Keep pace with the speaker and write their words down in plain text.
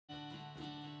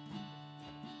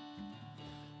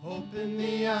Open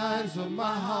the eyes of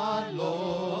my heart,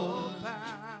 Lord.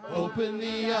 Open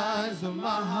the eyes of my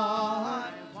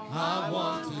heart. I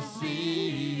want to see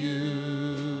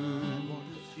you.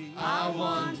 I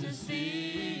want to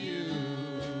see you.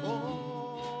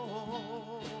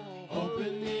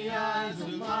 Open the eyes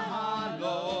of my heart,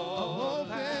 Lord. Open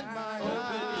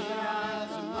the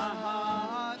eyes of my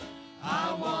heart.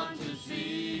 I want to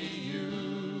see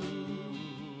you.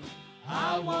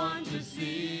 I want to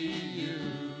see you.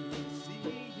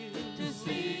 To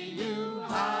see you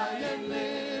high and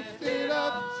lifted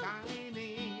up,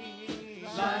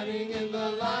 shining in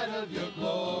the light of your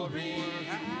glory.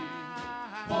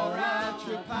 Pour out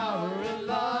your power and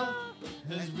love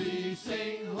as we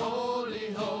sing,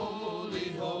 holy, holy,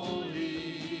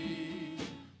 holy.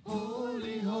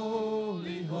 Holy,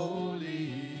 holy,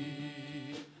 holy.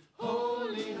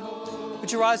 Holy, holy.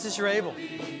 Would you rise as you're able?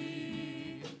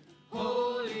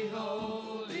 Holy,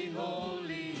 holy,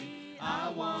 holy. I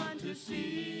want to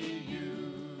see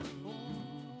you.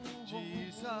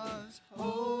 Jesus.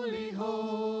 Holy,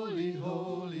 holy,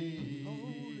 holy.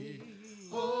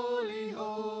 Holy,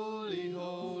 holy,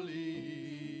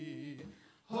 holy.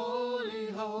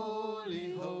 Holy,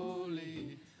 holy,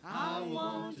 holy. I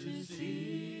want to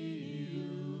see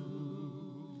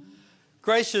you.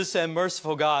 Gracious and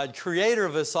merciful God, Creator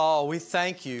of us all, we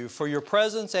thank you for your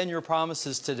presence and your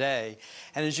promises today.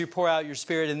 And as you pour out your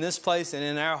Spirit in this place and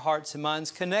in our hearts and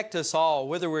minds, connect us all,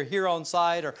 whether we're here on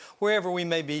site or wherever we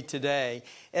may be today,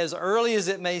 as early as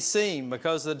it may seem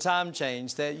because of the time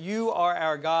change, that you are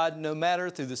our God no matter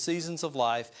through the seasons of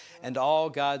life. And all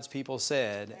God's people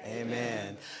said,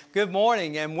 Amen. Good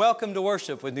morning and welcome to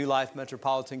worship with New Life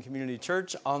Metropolitan Community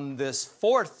Church on this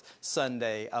fourth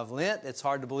Sunday of Lent. It's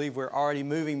hard to believe we're already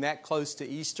moving that close to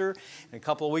Easter. In a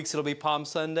couple of weeks it'll be Palm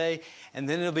Sunday, and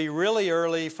then it'll be really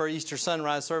early for Easter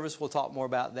sunrise service. We'll talk more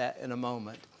about that in a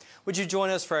moment. Would you join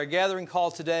us for our gathering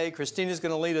call today? Christina's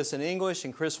going to lead us in English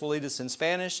and Chris will lead us in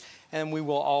Spanish, and we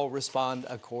will all respond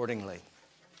accordingly.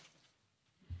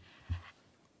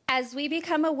 As we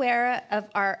become aware of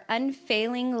our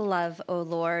unfailing love, O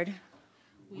Lord,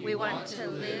 we want to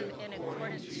live in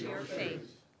accordance to your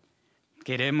faith.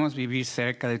 Queremos vivir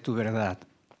cerca de tu verdad.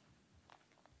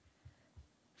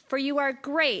 For you are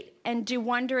great and do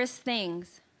wondrous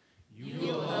things.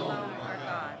 You alone are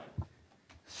God.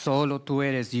 Solo tú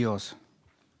eres Dios.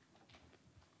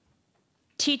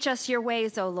 Teach us your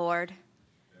ways, O Lord,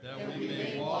 That we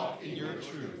may walk in your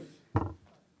truth.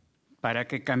 Para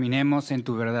que caminemos en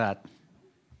tu verdad.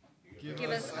 give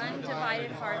us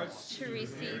undivided hearts to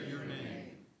receive your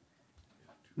name.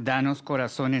 Danos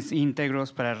corazones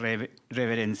íntegros para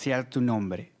reverenciar tu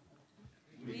nombre.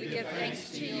 We give thanks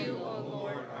to you, O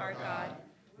Lord, our God,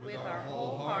 with our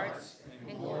whole hearts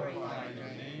and glorify your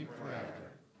name forever.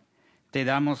 Te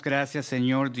damos gracias,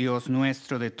 Señor Dios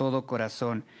nuestro, de todo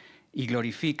corazón, y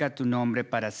glorifica tu nombre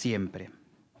para siempre.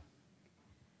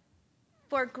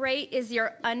 For great is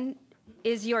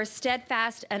your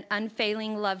steadfast and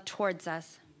unfailing love towards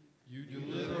us. You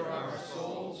deliver our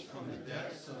souls from the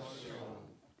depths of Sheol.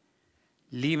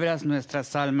 Libras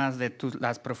nuestras almas de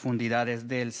las profundidades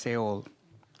del Seol.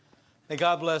 May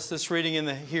God bless this reading and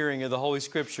the hearing of the Holy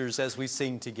Scriptures as we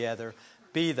sing together,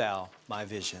 Be Thou My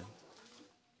Vision.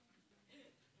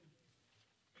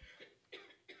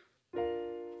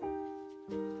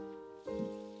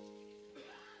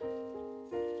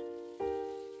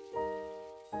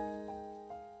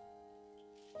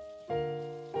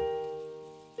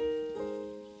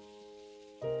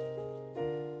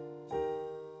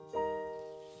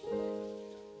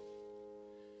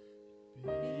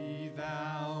 Be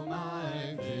thou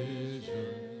my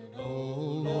vision, O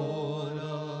Lord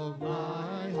of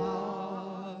my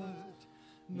heart.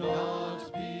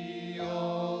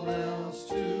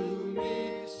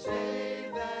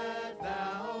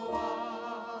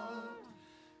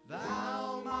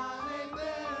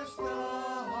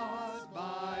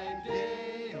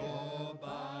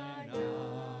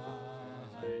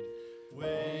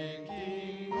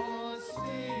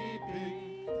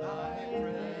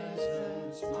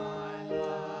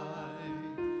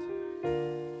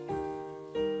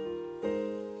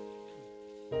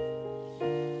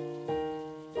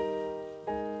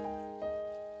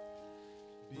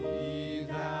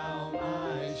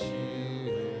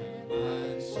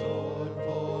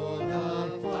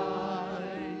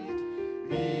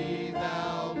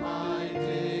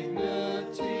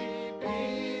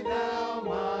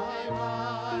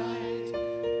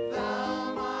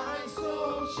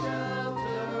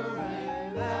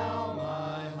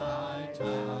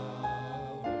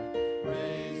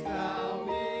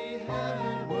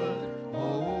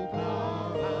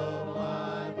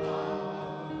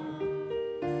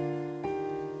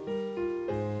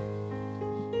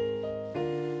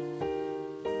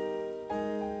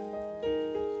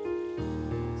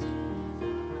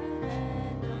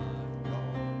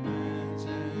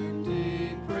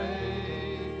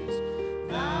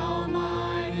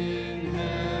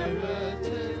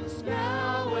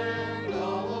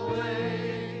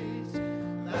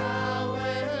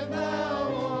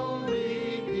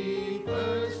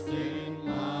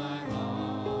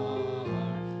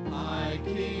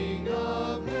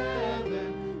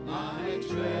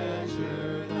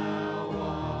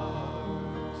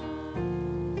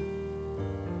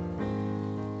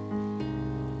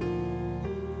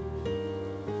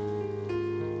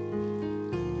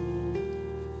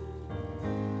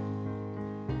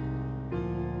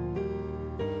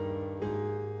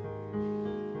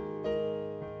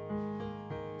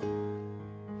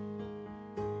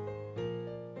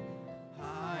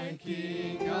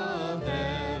 King of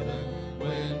heaven,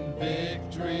 when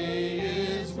victory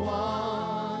is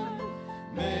won,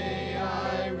 may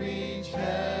I reach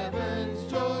heaven's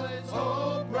joys,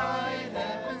 oh bright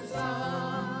heaven's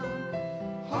sun.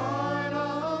 Heart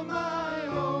of my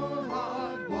own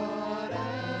heart,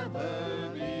 whatever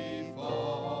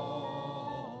befalls,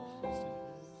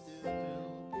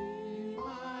 still be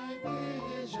my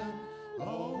vision,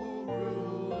 oh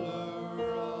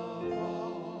ruler of all.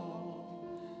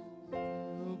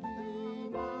 Still be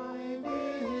my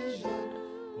vision,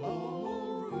 oh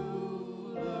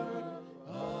ruler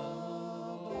of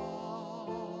all.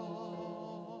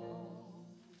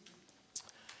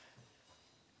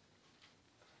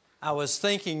 I was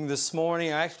thinking this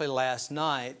morning, or actually last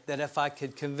night, that if I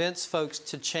could convince folks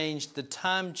to change the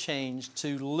time change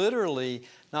to literally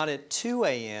not at 2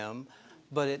 a.m.,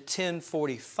 but at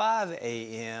 10:45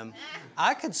 a.m.,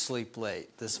 I could sleep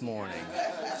late this morning.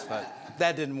 But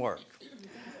that didn't work.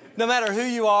 No matter who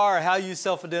you are or how you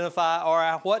self-identify or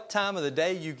at what time of the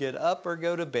day you get up or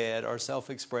go to bed or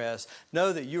self-express,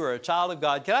 know that you are a child of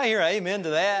God. Can I hear an amen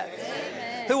to that?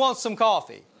 Amen. Who wants some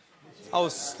coffee?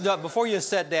 Before you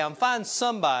sit down, find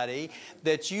somebody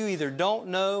that you either don't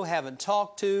know, haven't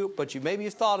talked to, but you maybe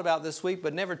have thought about this week,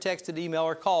 but never texted, emailed,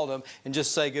 or called them, and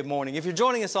just say good morning. If you're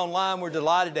joining us online, we're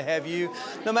delighted to have you.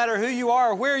 No matter who you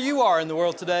are or where you are in the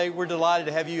world today, we're delighted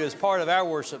to have you as part of our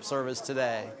worship service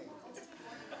today.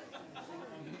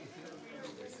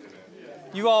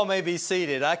 You all may be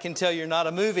seated. I can tell you're not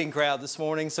a moving crowd this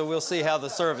morning, so we'll see how the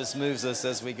service moves us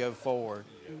as we go forward.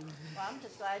 Well, I'm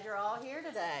just glad you're all here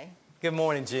today. Good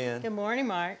morning, Jen. Good morning,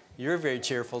 Mark. You're very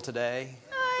cheerful today.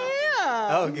 I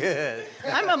am. Oh, good.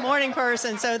 I'm a morning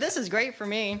person, so this is great for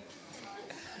me.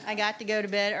 I got to go to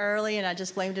bed early, and I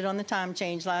just blamed it on the time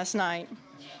change last night.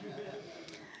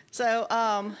 So,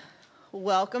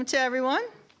 welcome to everyone.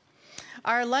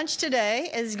 Our lunch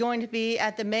today is going to be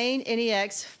at the main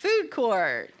NEX food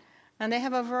court, and they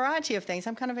have a variety of things.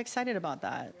 I'm kind of excited about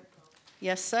that.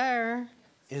 Yes, sir.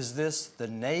 Is this the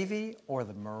Navy or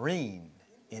the Marine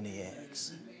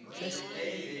NEX?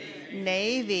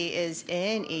 Navy is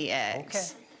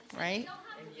NEX, right?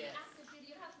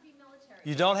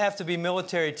 You don't have to be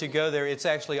military to go there. It's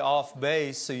actually off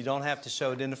base, so you don't have to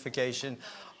show identification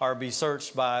or be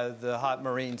searched by the hot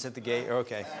Marines at the gate.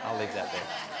 Okay, I'll leave that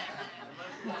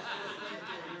there.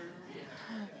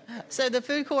 So the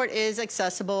food court is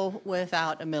accessible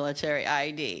without a military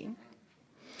ID.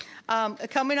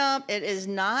 Coming up, it is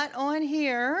not on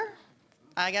here.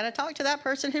 I got to talk to that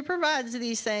person who provides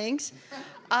these things.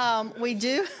 We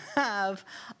do have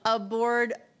a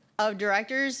board of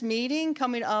directors meeting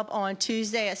coming up on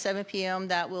Tuesday at 7 p.m.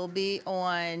 that will be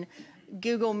on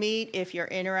Google Meet. If you're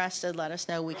interested, let us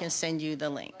know. We can send you the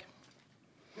link.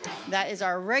 That is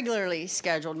our regularly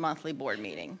scheduled monthly board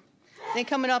meeting. Then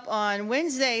coming up on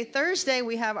Thursday,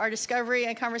 we have our Discovery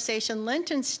and Conversation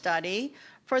Lenten study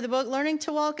for the book Learning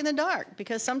to Walk in the Dark,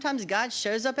 because sometimes God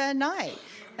shows up at night.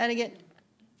 And again,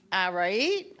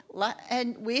 right?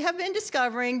 And we have been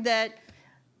discovering that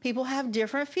people have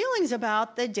different feelings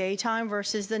about the daytime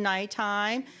versus the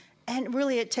nighttime. And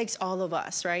really, it takes all of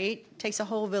us, right? It takes a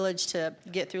whole village to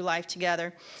get through life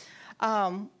together.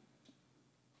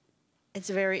 It's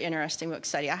a very interesting book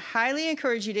study. I highly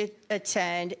encourage you to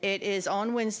attend. It is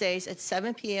on Wednesdays at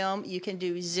 7 p.m. You can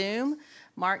do Zoom.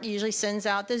 Mark usually sends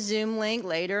out the Zoom link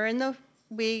later in the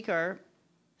week or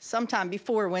sometime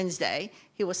before Wednesday.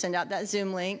 He will send out that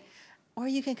Zoom link. Or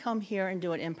you can come here and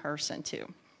do it in person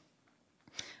too.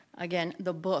 Again,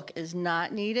 the book is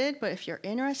not needed, but if you're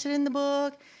interested in the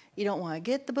book, you don't want to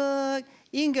get the book,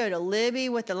 you can go to Libby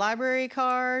with the library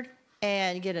card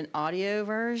and get an audio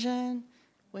version,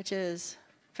 which is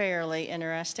fairly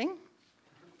interesting.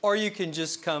 Or you can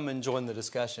just come and join the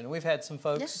discussion. We've had some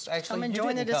folks actually come and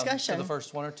join the discussion. To the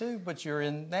first one or two, but you're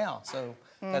in now, so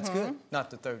that's good. Not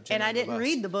to throw Jen And I under the didn't bus.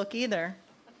 read the book either.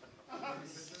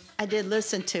 I did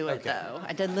listen to it, though.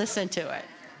 I did listen to it.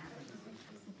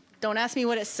 Don't ask me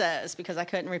what it says, because I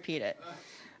couldn't repeat it.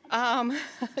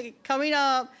 Coming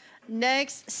up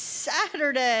next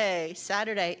Saturday,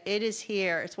 it is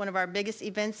here. It's one of our biggest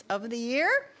events of the year.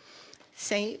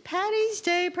 St. Patty's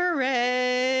Day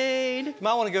Parade. You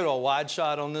might want to go to a wide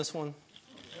shot on this one.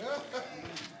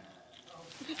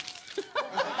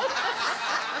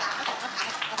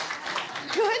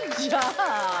 Good job.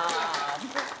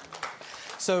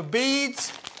 So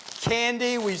beads,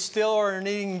 candy, we still are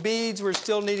needing beads, we're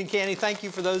still needing candy. Thank you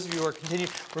for those of you who are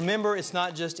continuing. Remember, it's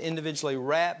not just individually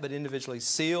wrapped, but individually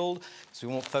sealed, because we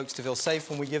want folks to feel safe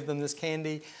when we give them this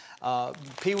candy.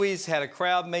 Pee-wee's had a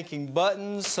crowd making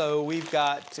buttons, so we've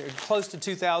got close to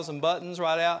 2,000 buttons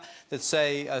right out that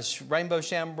say Rainbow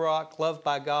Shamrock, Loved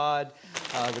by God.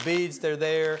 The beads, they're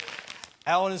there.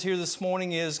 Alan is here this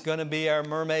morning, is going to be our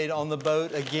mermaid on the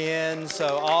boat again,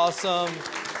 so awesome.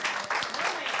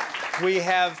 We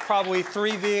have probably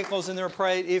 3 vehicles in their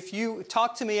parade. If you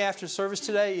talk to me after service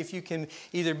today, if you can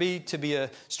either be a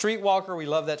streetwalker, we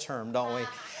love that term, don't we?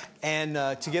 And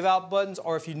to give out buttons,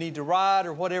 or if you need to ride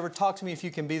or whatever, talk to me if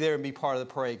you can be there and be part of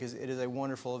the parade, because it is a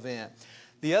wonderful event.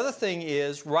 The other thing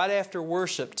is, right after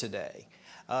worship today,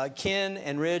 Ken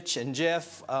and Rich and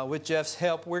Jeff, with Jeff's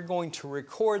help, we're going to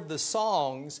record the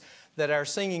songs that our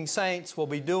singing saints will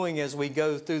be doing as we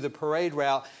go through the parade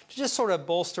route to just sort of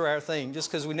bolster our thing, just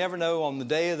because we never know on the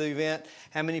day of the event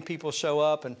how many people show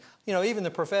up. And, you know, even the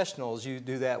professionals, you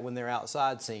do that when they're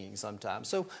outside singing sometimes.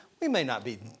 So we may not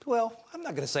be, well, I'm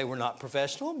not going to say we're not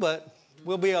professional, but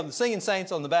we'll be on the singing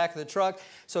saints on the back of the truck.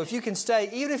 So if you can stay,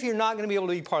 even if you're not going to be able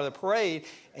to be part of the parade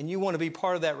and you want to be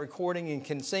part of that recording and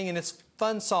can sing, and it's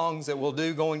fun songs that we'll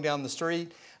do going down the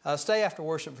street, stay after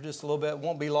worship for just a little bit. It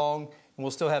won't be long. And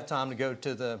we'll still have time to go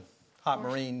to the Hot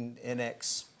Marine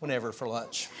NX whenever for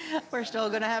lunch. We're still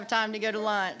going to have time to go to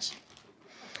lunch.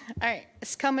 All right,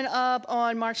 it's coming up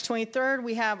on March 23rd.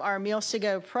 We have our Meals to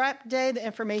Go Prep Day. The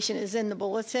information is in the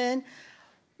bulletin.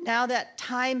 Now that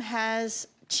time has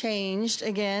changed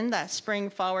again, that spring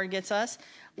forward gets us,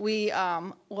 we,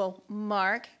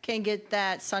 Mark can get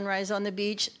that sunrise on the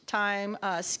beach time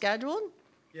scheduled.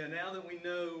 Yeah, now that we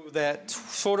know that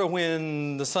sort of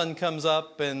when the sun comes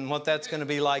up and what that's going to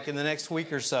be like in the next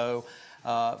week or so,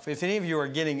 if any of you are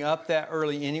getting up that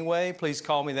early anyway, please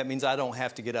call me. That means I don't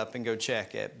have to get up and go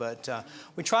check it. But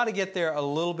we try to get there a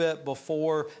little bit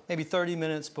before, maybe 30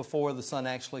 minutes before the sun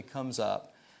actually comes up.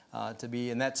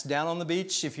 And that's down on the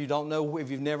beach. If you don't know, if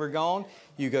you've never gone,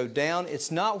 you go down. It's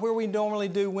not where we normally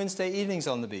do Wednesday evenings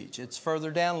on the beach. It's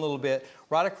further down a little bit,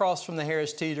 right across from the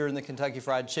Harris Teeter and the Kentucky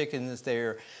Fried Chicken that's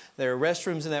there. There are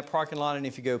restrooms in that parking lot, and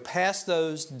if you go past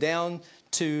those down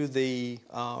to the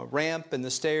ramp and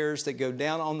the stairs that go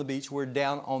down on the beach, we're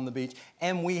down on the beach.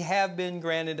 And we have been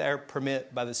granted our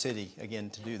permit by the city, again,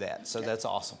 to do that. So that's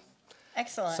awesome.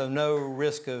 Excellent. So no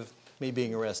risk of me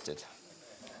being arrested.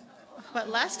 But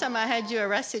last time I had you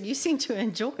arrested, you seemed to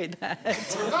enjoy that.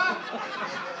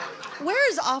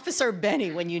 Where's Officer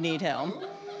Benny when you need him?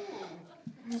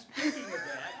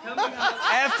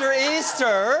 After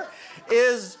Easter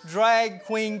is Drag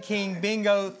Queen King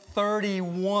Bingo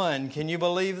 31. Can you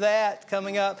believe that?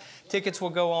 Coming up. Tickets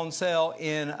will go on sale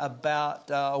in about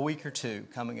a week or two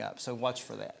coming up, so watch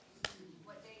for that.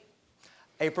 What date?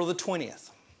 April the 20th.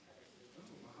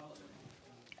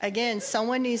 Again,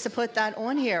 someone needs to put that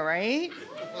on here, right?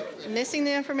 Missing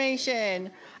the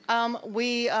information. Are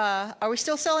we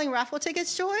still selling raffle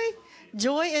tickets, Joy?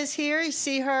 Joy is here. You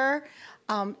see her.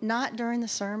 Not during the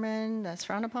sermon. That's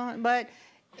frowned upon. But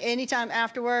anytime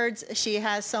afterwards, she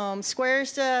has some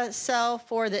squares to sell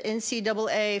for the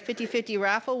NCAA 50-50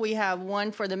 raffle. We have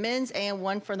one for the men's and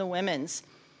one for the women's.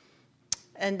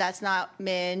 And that's not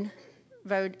men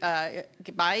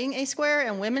buying a square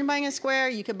and women buying a square.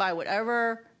 You could buy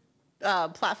whatever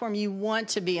platform you want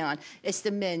to be on. It's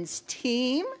the men's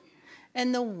team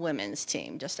and the women's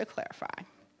team, just to clarify.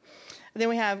 Then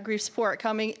we have grief support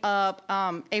coming up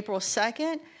April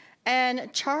 2nd.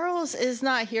 And Charles is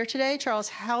not here today, Charles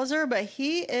Hauser, but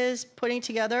he is putting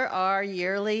together our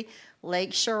yearly Lake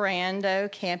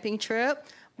Sharando camping trip.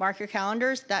 Mark your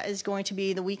calendars. That is going to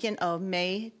be the weekend of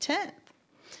May 10th.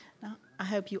 Now, I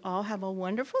hope you all have a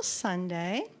wonderful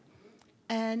Sunday,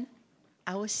 and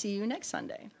I will see you next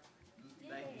Sunday.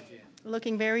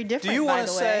 Looking very different, by the way. Do you want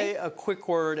to say a quick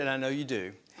word, and I know you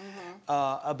do,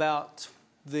 about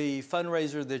the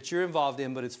fundraiser that you're involved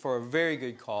in, but it's for a very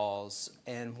good cause,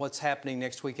 and what's happening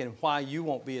next weekend, and why you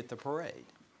won't be at the parade?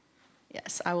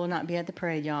 Yes, I will not be at the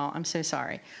parade, y'all. I'm so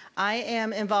sorry. I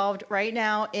am involved right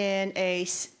now in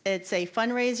it's a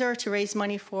fundraiser to raise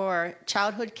money for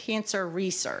childhood cancer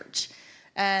research,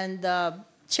 and the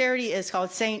charity is called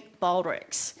St.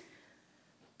 Baldrick's.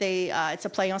 It's a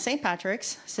play on St.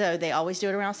 Patrick's, so they always do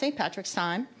it around St. Patrick's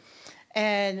time.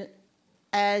 And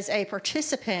as a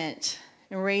participant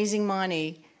in raising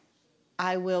money,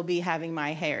 I will be having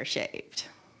my hair shaved.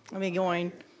 I'll be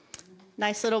going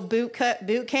nice little boot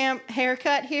camp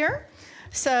haircut here.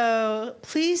 So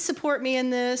please support me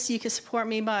in this. You can support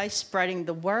me by spreading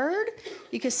the word.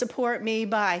 You can support me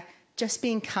by just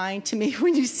being kind to me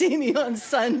when you see me on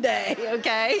Sunday,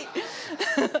 okay?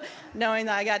 Knowing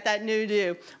that I got that new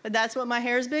do. But that's what my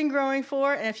hair's been growing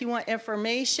for. And if you want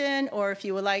information, or if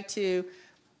you would like to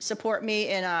support me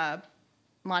in a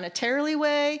monetarily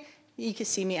way, you could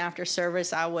see me after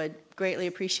service, I would greatly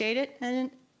appreciate it.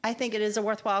 And I think it is a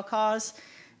worthwhile cause.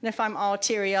 And if I'm all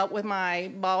teary up with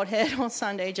my bald head on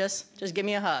Sunday, just give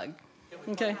me a hug.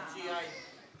 Okay?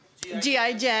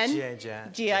 G.I. Jen. G.I. Jen.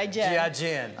 G.I. Jen. G.I.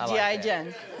 Jen. I like G.I. that.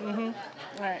 Jen.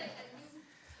 All right.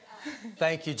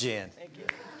 Thank you, Jen. Thank you.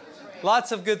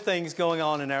 Lots of good things going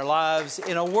on in our lives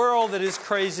in a world that is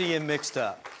crazy and mixed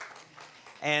up.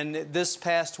 And this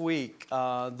past week,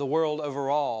 the world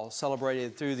overall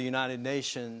celebrated through the United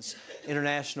Nations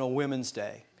International Women's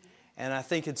Day. And I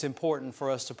think it's important for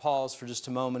us to pause for just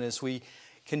a moment as we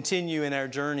continue in our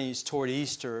journeys toward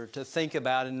Easter to think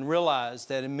about and realize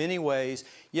that in many ways,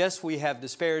 yes, we have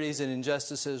disparities and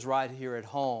injustices right here at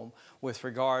home with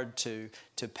regard to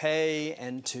pay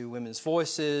and to women's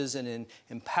voices and in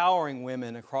empowering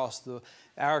women across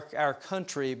our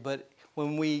country. But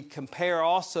when we compare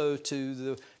also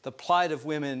to the plight of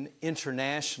women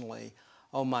internationally,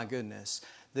 oh my goodness.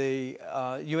 The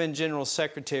UN General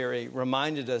Secretary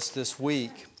reminded us this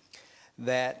week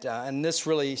that, and this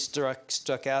really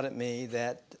stuck out at me,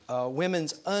 that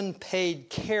women's unpaid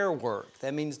care work,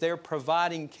 that means they're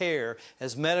providing care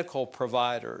as medical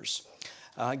providers,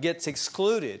 gets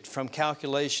excluded from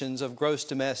calculations of gross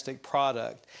domestic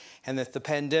product, and that the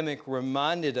pandemic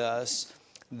reminded us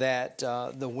that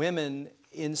the women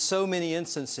in so many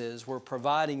instances were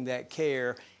providing that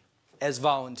care as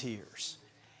volunteers.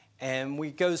 And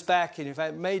it goes back, and in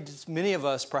fact, many of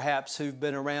us perhaps who've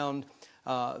been around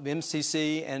the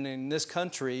MCC and in this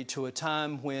country to a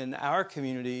time when our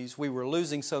communities, we were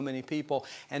losing so many people,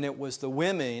 and it was the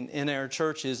women in our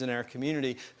churches, in our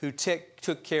community, who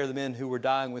took care of the men who were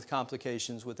dying with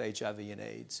complications with HIV and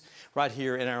AIDS. Right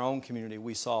here in our own community,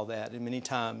 we saw that and many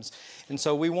times. And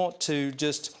so we want to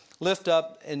just lift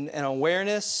up an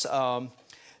awareness.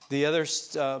 The other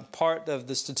part of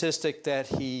the statistic that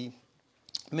he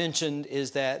mentioned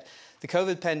is that the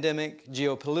COVID pandemic,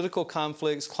 geopolitical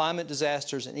conflicts, climate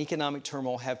disasters, and economic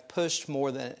turmoil have pushed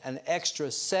more than an extra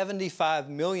 75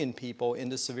 million people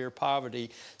into severe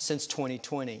poverty since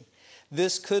 2020.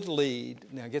 This could lead,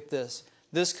 now get this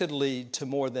could lead to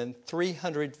more than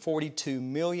 342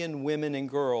 million women and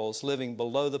girls living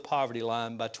below the poverty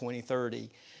line by 2030.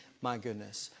 My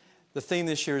goodness. The theme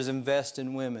this year is invest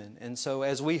in women. And so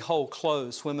as we hold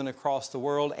close women across the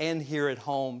world and here at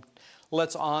home,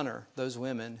 let's honor those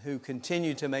women who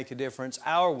continue to make a difference,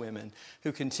 our women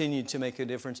who continue to make a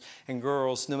difference, and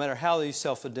girls, no matter how they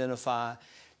self-identify,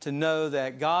 to know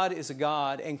that God is a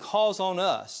God and calls on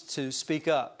us to speak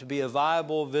up, to be a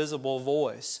viable, visible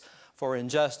voice for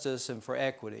injustice and for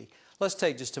equity. Let's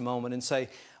take just a moment and say,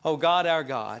 oh God, our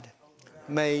God,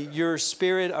 may your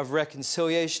spirit of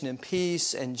reconciliation and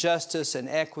peace and justice and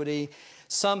equity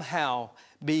somehow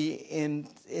be in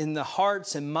the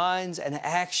hearts and minds and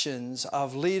actions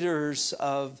of leaders,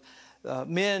 of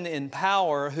men in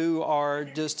power who are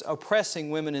just oppressing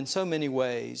women in so many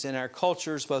ways in our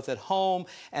cultures, both at home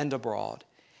and abroad.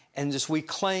 And just we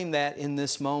claim that in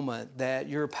this moment, that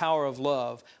your power of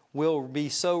love will be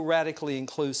so radically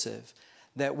inclusive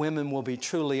that women will be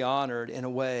truly honored in a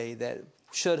way that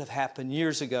should have happened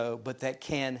years ago, but that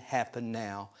can happen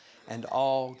now. And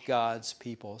all God's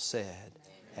people said,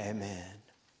 amen.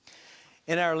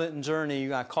 In our Lenten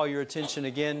journey, I call your attention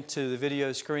again to the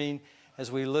video screen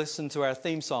as we listen to our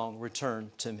theme song,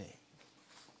 Return to Me.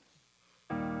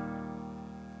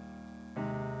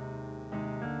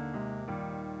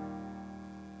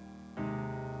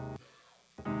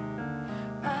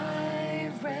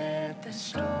 I've read the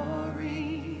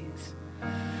stories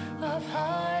of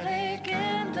heartache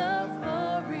and of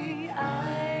glory.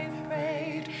 I've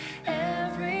prayed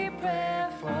every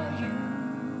prayer for you.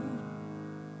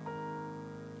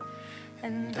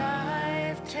 And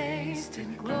I've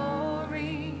tasted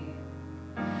glory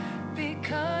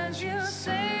because you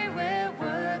say we're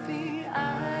worthy.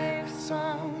 I've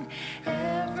sung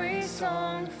every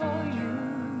song for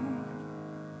you,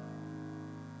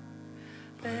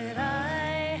 but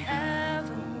I have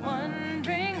a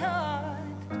wandering heart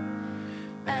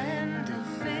and a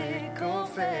fickle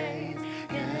faith.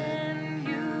 Can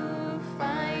you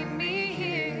find me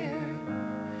here?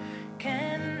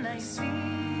 Can I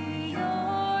see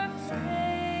your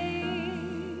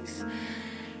face?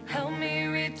 Help me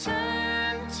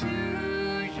return to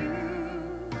you.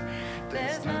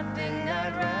 There's nothing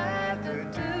I'd rather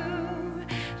do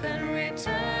than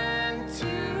return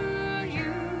to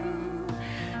you.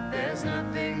 There's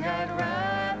nothing I'd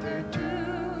rather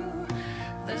do.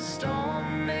 The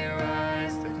storm may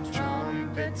rise, the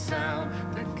trumpet sound,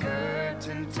 the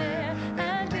curtain tear,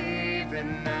 and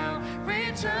even now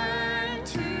return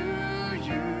to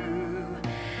you.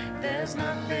 There's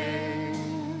nothing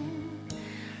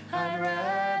I'd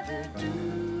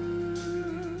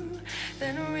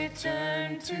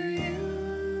to you.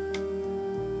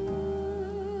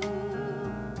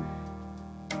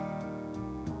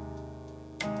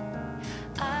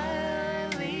 I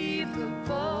leave the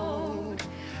boat,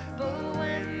 but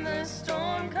when the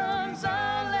storm comes,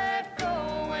 I'll let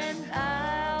go and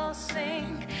I'll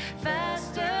sink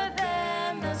faster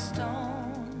than the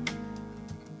storm.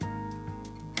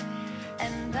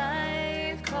 And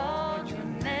I've called your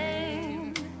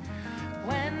name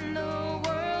when the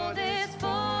world is full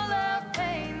of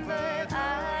pain, but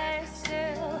I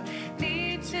still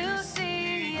need to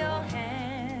see your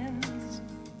hands.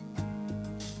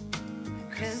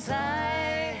 'Cause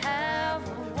I have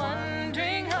a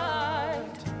wandering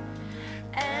heart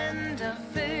and a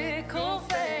fickle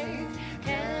faith.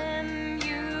 Can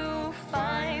you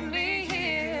find me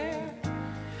here?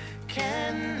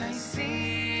 Can I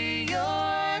see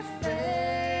your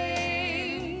face?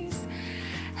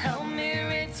 Help me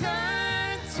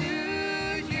return to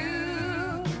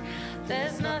you.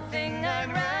 There's nothing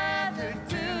I'd rather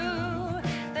do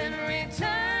than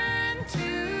return to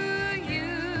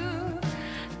you.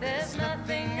 There's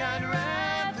nothing I'd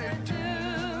rather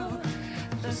do.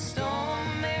 The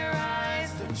storm may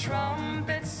rise, the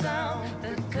trumpets sound,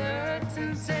 the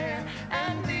curtains tear,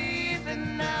 and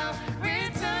even now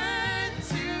return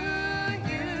to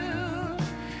you.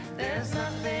 There's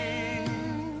nothing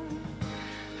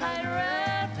I'd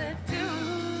rather do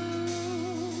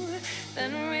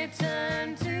than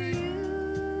return to you.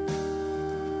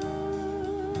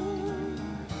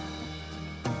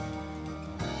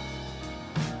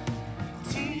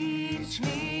 Teach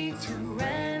me to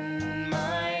rend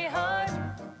my heart.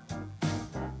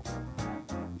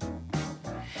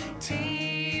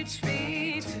 Teach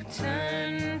me to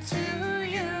turn to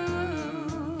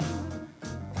you.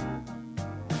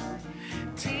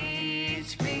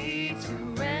 Teach me to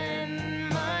rend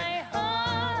my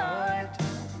heart.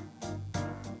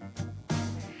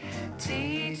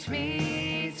 Teach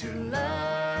me to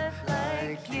love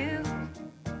like you.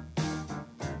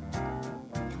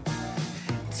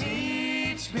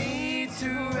 Teach me to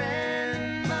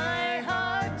rend my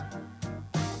heart.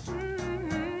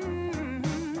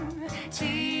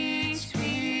 Teach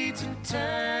me to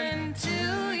turn to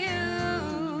you.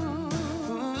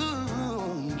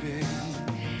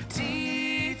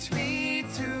 Teach me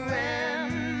to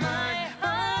rend my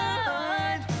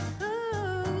heart.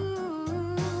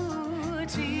 Teach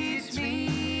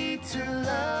me to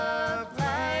love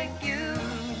like you.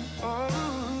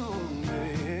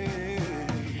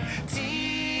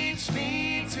 Teach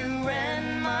me to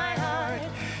rend my heart.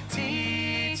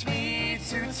 Teach me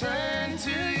to turn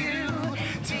to you.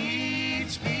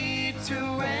 Teach me to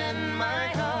rend my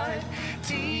heart.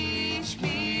 Teach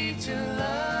me to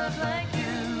love like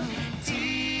you.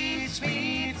 Teach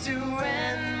me to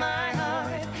rend my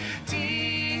heart.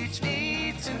 Teach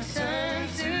me to turn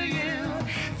to you.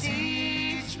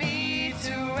 Teach me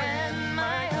to rend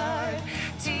my heart.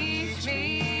 Teach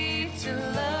me to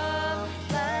love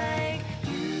like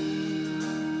you.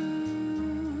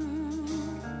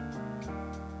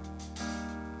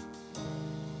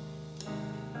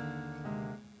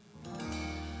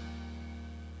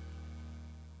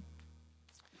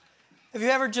 Have you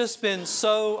ever just been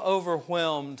so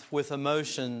overwhelmed with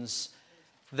emotions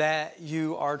that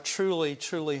you are truly,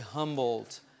 truly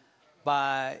humbled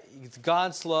by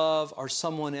God's love or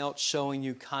someone else showing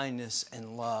you kindness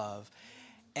and love?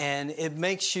 And it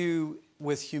makes you,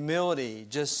 with humility,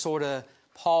 just sort of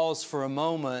pause for a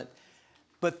moment.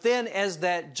 But then as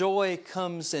that joy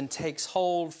comes and takes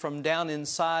hold from down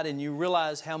inside and you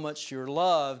realize how much you're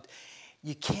loved,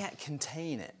 you can't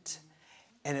contain it.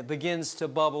 And it begins to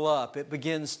bubble up. It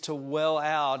begins to well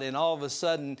out. And all of a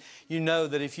sudden, you know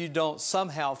that if you don't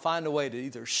somehow find a way to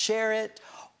either share it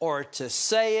or to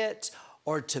say it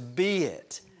or to be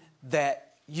it,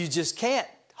 that you just can't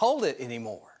hold it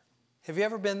anymore. Have you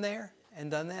ever been there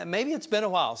and done that? Maybe it's been a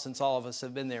while since all of us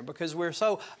have been there, because we're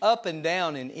so up and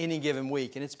down in any given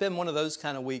week. And it's been one of those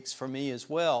kind of weeks for me as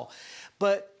well.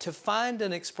 But to find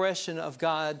an expression of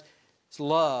God's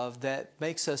love that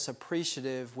makes us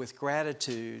appreciative with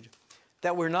gratitude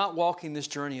that we're not walking this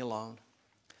journey alone,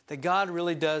 that God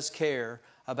really does care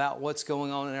about what's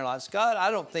going on in our lives. I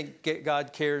don't think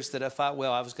God cares that if I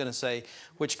was going to say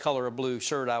which color of blue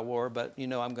shirt I wore, but you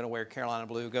know I'm going to wear Carolina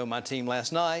blue, go my team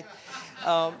last night.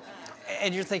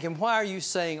 And you're thinking, why are you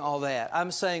saying all that?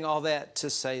 I'm saying all that to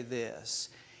say this,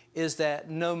 is that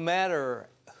no matter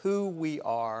who we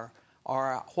are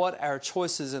or what our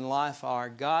choices in life are,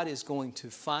 God is going to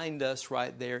find us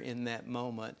right there in that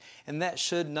moment. And that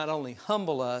should not only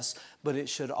humble us, but it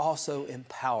should also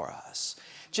empower us.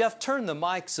 Jeff, turn the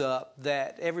mics up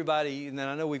that everybody, and then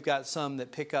I know we've got some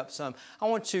that pick up some. I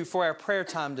want you, for our prayer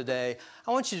time today,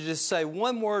 I want you to just say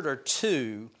one word or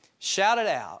two, shout it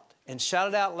out, and shout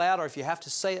it out loud, or if you have to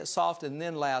say it soft and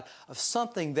then loud, of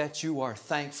something that you are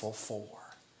thankful for.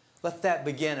 Let that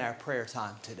begin our prayer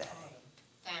time today.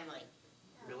 Family.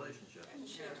 Relationship.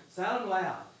 Sound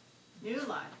loud. New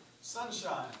life.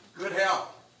 Sunshine. Good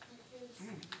health.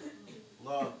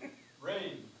 Love.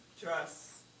 Rain. Trust.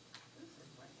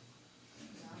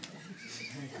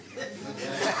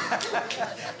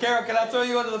 Carol, can I throw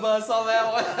you under the bus on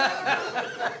that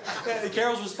one?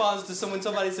 Carol's response to when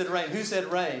somebody said rain. Who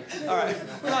said rain? All right.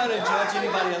 We're not going to judge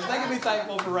anybody else. They can be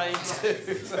thankful for rain, too.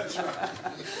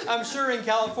 I'm sure in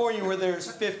California where there's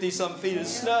 50-some feet of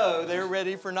snow, they're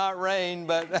ready for not rain,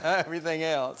 but everything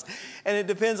else. And it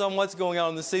depends on what's going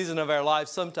on in the season of our life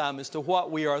sometime as to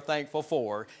what we are thankful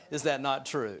for. Is that not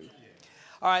true?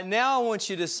 All right. Now I want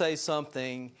you to say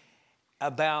something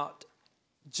about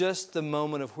just the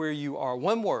moment of where you are.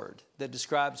 One word that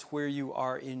describes where you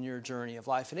are in your journey of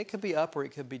life. And it could be up or it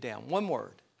could be down. One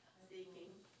word.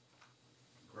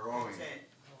 Growing.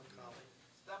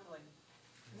 Stumbling.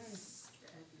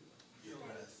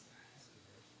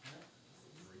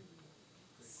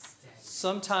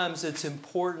 Sometimes it's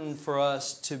important for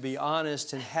us to be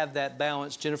honest and have that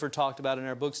balance. Jennifer talked about in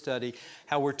our book study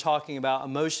how we're talking about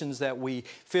emotions that we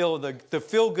feel, the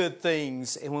feel-good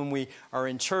things, and when we are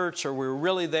in church or we're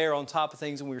really there on top of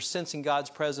things and we're sensing God's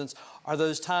presence, are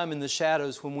those times in the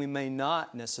shadows when we may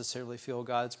not necessarily feel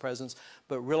God's presence,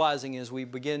 but realizing as we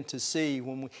begin to see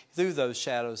through those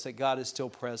shadows that God is still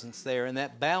present there, and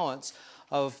that balance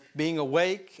of being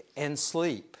awake and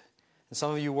sleep. And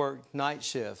some of you work night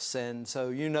shifts, and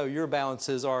so you know your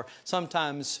balances are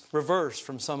sometimes reversed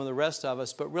from some of the rest of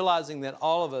us, but realizing that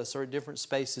all of us are at different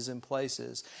spaces and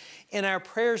places. In our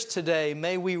prayers today,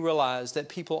 may we realize that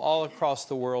people all across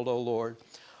the world, O Lord,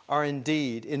 are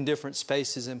indeed in different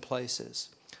spaces and places.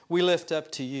 We lift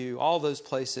up to you all those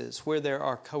places where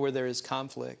there is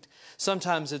conflict.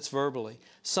 Sometimes it's verbally.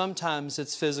 Sometimes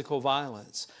it's physical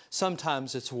violence.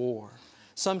 Sometimes it's war.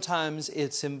 Sometimes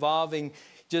it's involving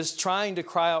just trying to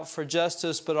cry out for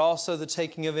justice, but also the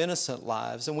taking of innocent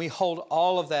lives. And we hold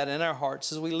all of that in our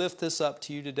hearts as we lift this up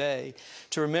to you today,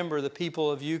 to remember the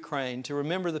people of Ukraine, to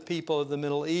remember the people of the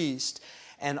Middle East,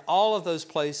 and all of those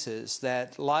places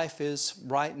that life is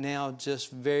right now just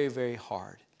very, very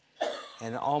hard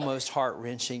and almost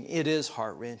heart-wrenching. It is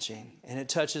heart-wrenching, and it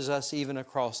touches us even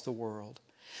across the world.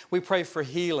 We pray for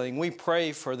healing. We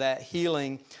pray for that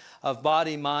healing of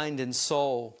body, mind, and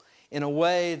soul, in a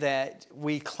way that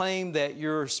we claim that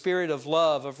your spirit of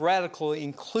love, of radical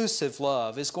inclusive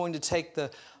love, is going to take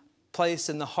the place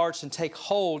in the hearts and take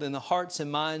hold in the hearts and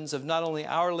minds of not only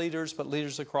our leaders, but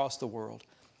leaders across the world.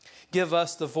 Give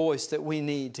us the voice that we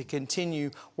need to continue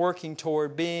working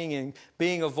toward being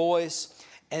a voice,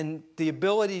 and the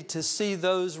ability to see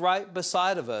those right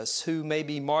beside of us who may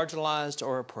be marginalized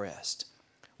or oppressed.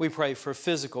 We pray for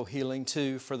physical healing,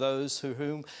 too, for those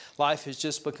whom life has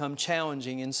just become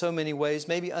challenging in so many ways,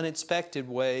 maybe unexpected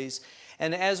ways.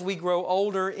 And as we grow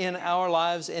older in our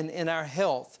lives and in our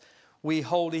health, we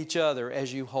hold each other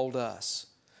as you hold us.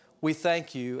 We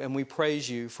thank you and we praise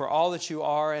you for all that you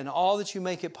are and all that you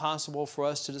make it possible for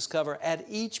us to discover at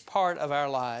each part of our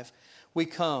life. We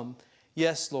come,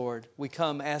 yes, Lord, we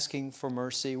come asking for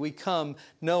mercy. We come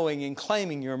knowing and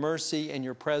claiming your mercy and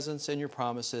your presence and your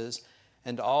promises.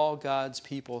 And all God's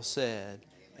people said,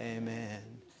 amen.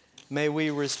 May we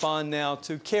respond now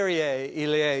to Kyrie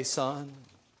eleison.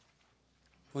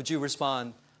 Would you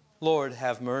respond, Lord,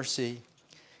 have mercy.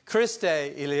 Christe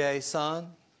eleison.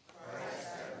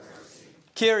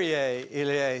 Kyrie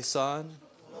eleison.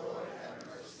 Lord, have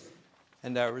mercy.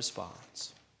 And our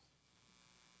response.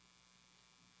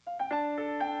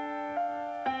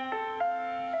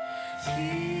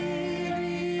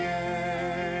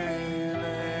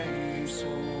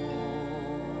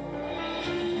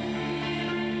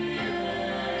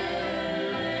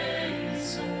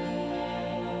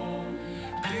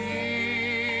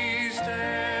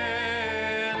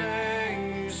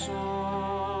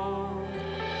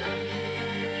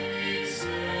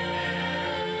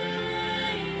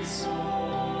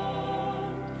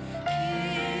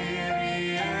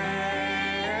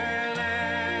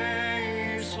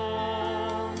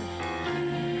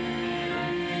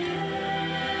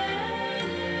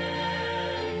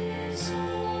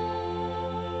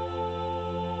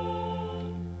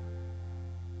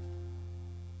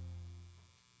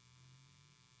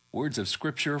 Words of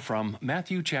Scripture from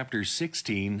Matthew chapter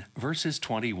 16, verses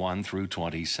 21 through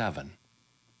 27.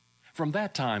 From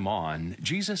that time on,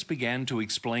 Jesus began to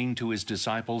explain to his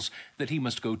disciples that he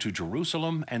must go to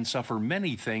Jerusalem and suffer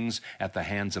many things at the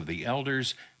hands of the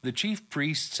elders, the chief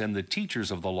priests, and the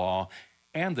teachers of the law,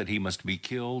 and that he must be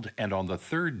killed and on the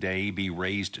third day be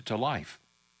raised to life.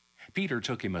 Peter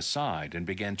took him aside and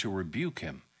began to rebuke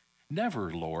him.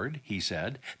 "Never, Lord," he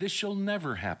said, "this shall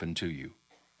never happen to you."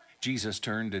 Jesus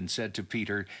turned and said to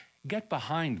Peter, "Get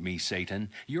behind me,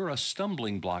 Satan. You're a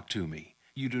stumbling block to me.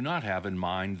 You do not have in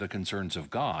mind the concerns of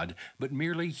God, but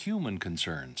merely human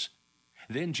concerns."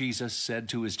 Then Jesus said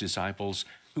to his disciples,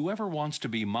 "Whoever wants to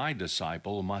be my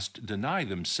disciple must deny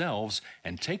themselves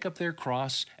and take up their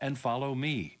cross and follow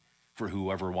me. For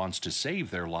whoever wants to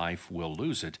save their life will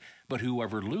lose it, but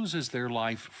whoever loses their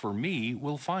life for me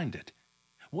will find it.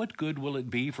 What good will it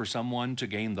be for someone to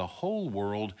gain the whole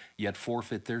world yet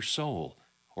forfeit their soul?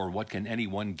 Or what can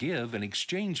anyone give in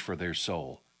exchange for their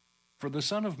soul? For the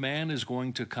Son of Man is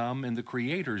going to come in the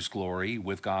Creator's glory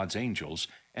with God's angels,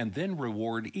 and then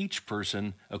reward each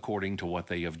person according to what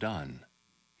they have done."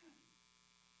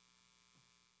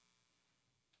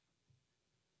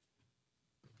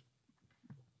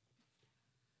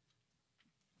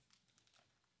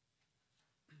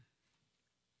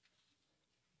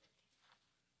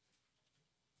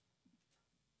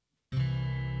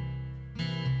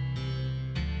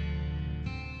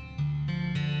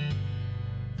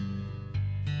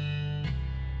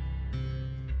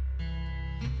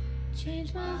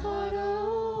 Change my heart,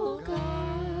 oh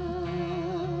God,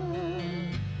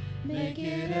 make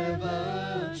it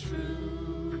ever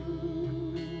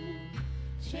true.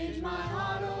 Change my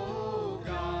heart, oh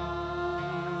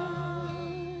God,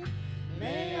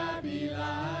 may I be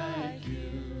like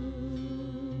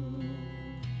you.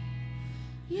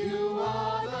 You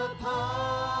are the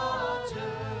potter,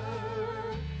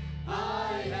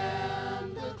 I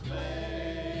am the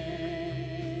clay.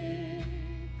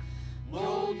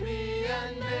 Mold me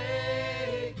and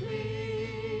make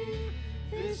me,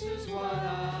 this is what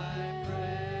I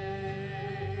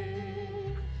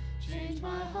pray. Change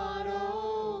my heart,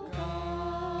 oh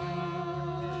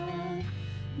God,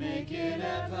 make it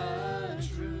ever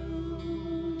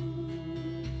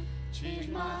true. Change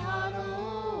my heart,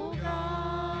 oh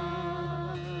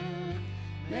God,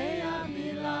 may I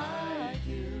be like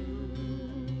you.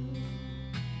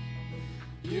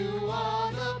 You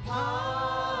are the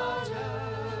potter,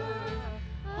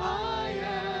 I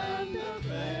am the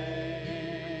clay.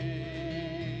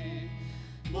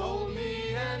 Mold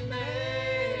me and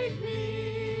make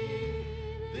me,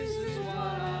 this is what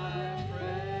I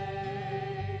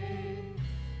pray.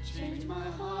 Change my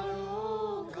heart,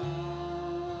 oh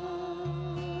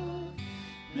God,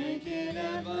 make it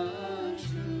ever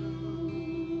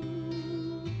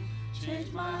true.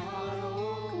 Change my heart,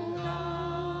 oh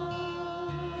God,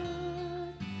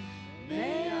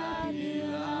 may I be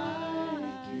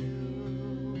like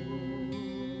you.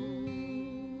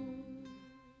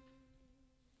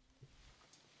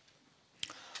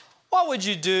 What would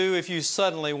you do if you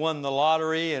suddenly won the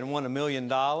lottery and won $1 million?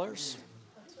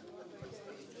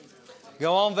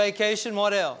 Go on vacation,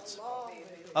 what else?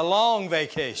 A long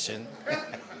vacation.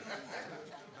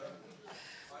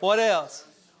 What else?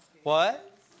 What?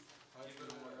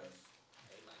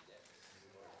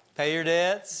 Pay your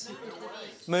debts?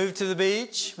 Move to the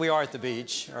beach? We are at the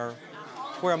beach. Or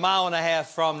we're 1.5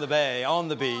 miles from the bay, on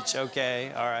the beach.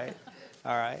 Okay, all right,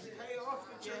 all right.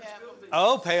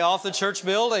 Oh, pay off the church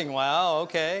building. Wow,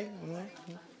 okay.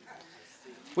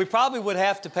 We probably would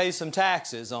have to pay some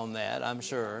taxes on that, I'm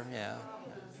sure, yeah.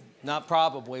 Not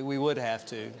probably, we would have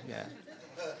to, yeah.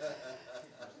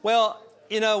 Well,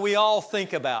 you know, we all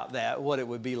think about that, what it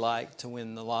would be like to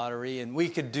win the lottery, and we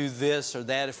could do this or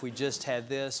that if we just had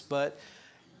this, but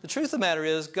the truth of the matter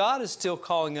is God is still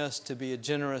calling us to be a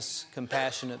generous,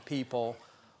 compassionate people,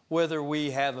 whether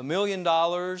we have $1 million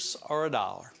or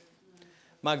 $1.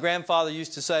 My grandfather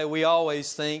used to say, we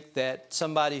always think that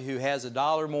somebody who has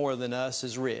 $1 more than us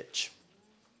is rich.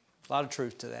 A lot of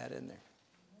truth to that, isn't there?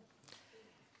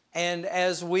 And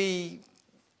as we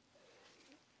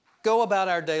go about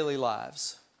our daily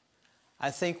lives, I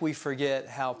think we forget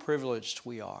how privileged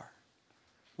we are.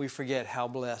 We forget how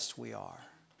blessed we are.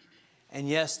 And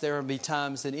yes, there will be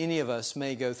times that any of us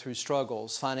may go through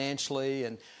struggles financially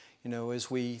and, you know, as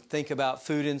we think about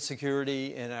food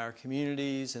insecurity in our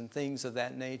communities and things of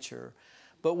that nature.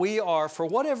 But we are, for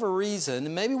whatever reason,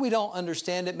 and maybe we don't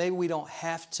understand it, maybe we don't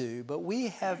have to, but we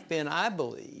have been, I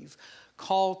believe,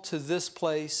 called to this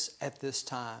place at this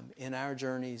time in our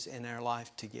journeys, in our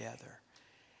life together.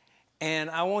 And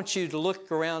I want you to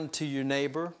look around to your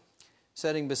neighbor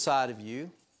sitting beside of you.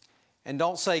 And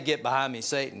don't say, "Get behind me,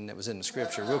 Satan," that was in the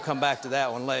scripture. We'll come back to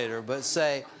that one later. But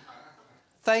say,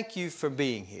 thank you for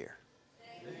being here.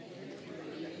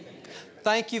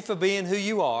 Thank you for being who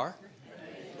you are.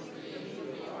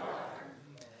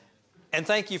 And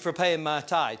thank you for paying my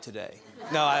tithe today.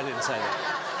 No, I didn't say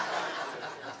that.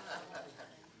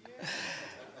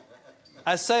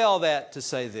 I say all that to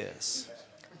say this,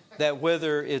 that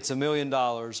whether it's $1 million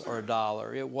or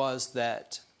 $1, it was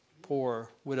that poor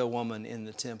widow woman in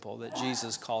the temple that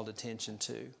Jesus called attention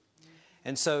to.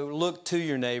 And so look to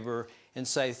your neighbor and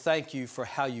say, thank you for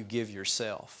how you give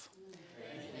yourself.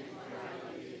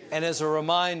 And as a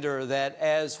reminder that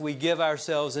as we give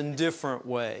ourselves in different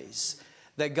ways,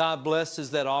 that God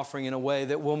blesses that offering in a way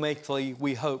that will make,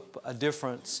 we hope, a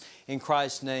difference in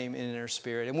Christ's name and in our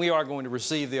spirit. And we are going to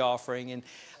receive the offering. And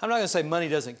I'm not going to say money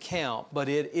doesn't count, but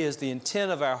it is the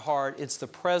intent of our heart. It's the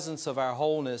presence of our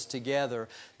wholeness together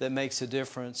that makes a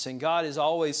difference. And God is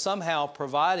always somehow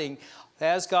providing,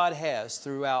 as God has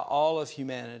throughout all of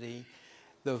humanity,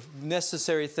 the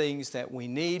necessary things that we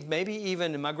need. Maybe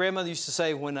even, and my grandmother used to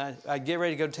say when I'd get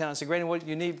ready to go to town, I said, Granny, what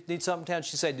you need something in town?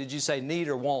 She'd say, did you say need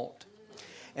or want?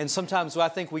 And sometimes I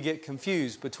think we get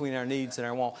confused between our needs and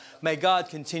our want. May God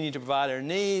continue to provide our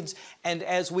needs. And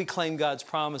as we claim God's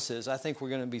promises, I think we're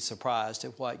going to be surprised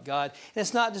at what God... And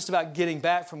it's not just about getting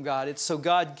back from God. It's so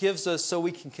God gives us so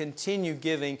we can continue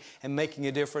giving and making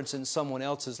a difference in someone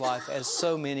else's life as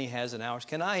so many has in ours.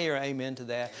 Can I hear amen to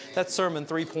that? That's sermon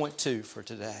 3.2 for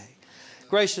today.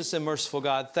 Gracious and merciful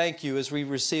God, thank you as we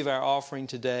receive our offering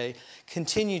today.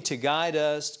 Continue to guide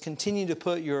us. Continue to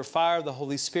put your fire of the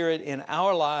Holy Spirit in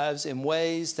our lives in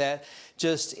ways that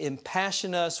just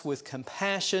impassion us with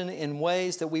compassion, in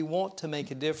ways that we want to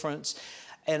make a difference,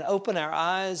 and open our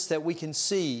eyes that we can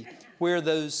see where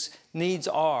those needs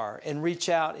are and reach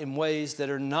out in ways that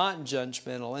are not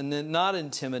judgmental and not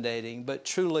intimidating, but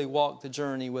truly walk the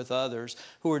journey with others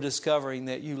who are discovering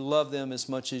that you love them as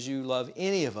much as you love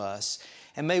any of us.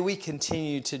 And may we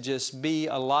continue to just be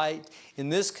a light in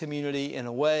this community in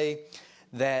a way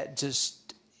that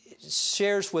just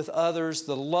shares with others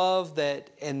the love that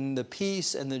and the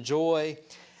peace and the joy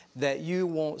that you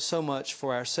want so much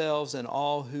for ourselves and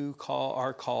all who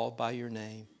are called by your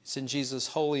name. It's in Jesus'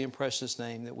 holy and precious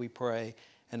name that we pray.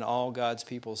 And all God's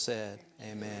people said,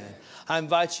 amen. I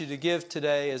invite you to give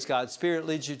today as God's Spirit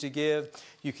leads you to give.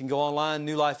 You can go online,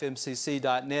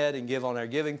 newlifemcc.net, and give on our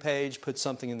giving page. Put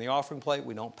something in the offering plate.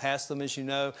 We don't pass them, as you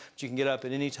know, but you can get up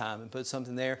at any time and put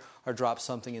something there or drop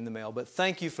something in the mail. But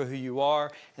thank you for who you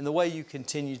are and the way you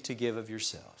continue to give of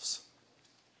yourselves.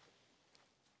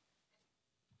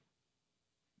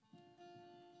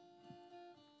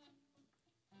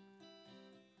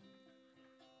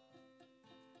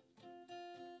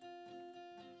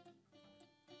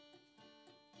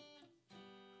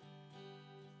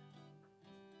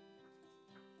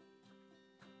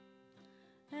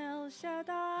 El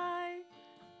Shaddai,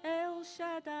 El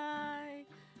Shaddai,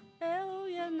 El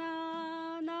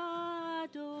Yanana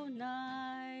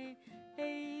Adonai.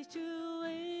 Age to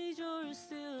age you're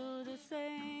still the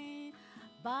same,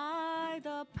 by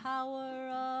the power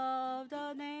of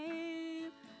the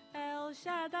name. El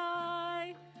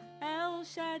Shaddai, El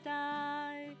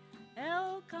Shaddai,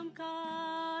 El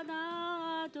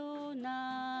Kamkana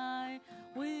Adonai.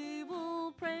 We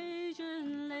will praise you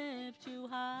and lift you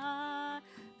high.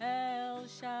 El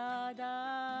Shaddai.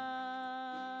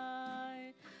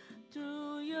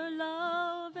 Through your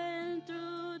love and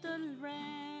through the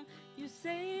Ram, you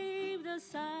saved the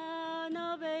son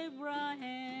of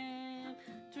Abraham.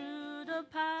 Through the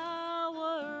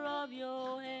power of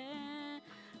your hand,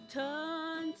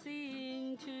 turn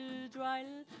sea into dry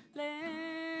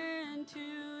land.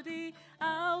 To the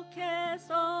outcast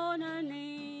on her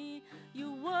knee,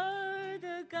 you were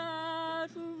the God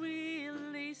who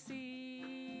really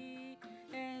sees.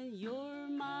 And your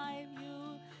might,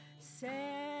 you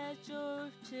set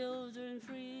your children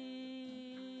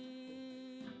free.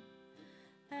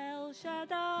 El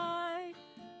Shaddai,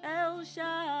 El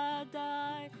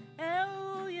Shaddai,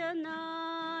 El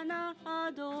Yanana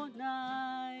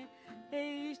Adonai.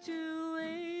 Age to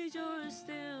age you're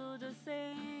still the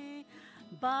same,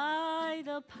 by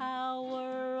the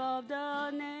power of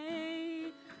the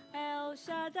name. El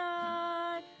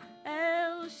Shaddai,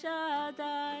 El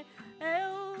Shaddai,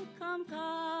 El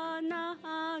Kamkana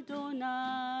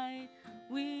Adonai.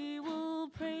 We will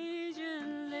praise you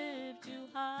and lift you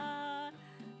high.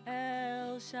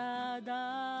 El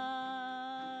Shaddai.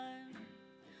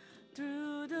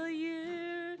 Through the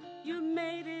year you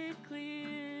made it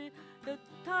clear, the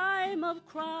time of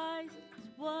Christ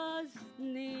was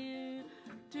near.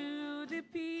 To the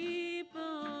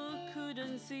people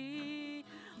couldn't see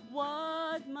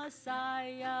what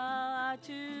Messiah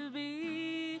to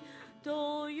be,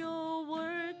 though your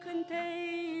word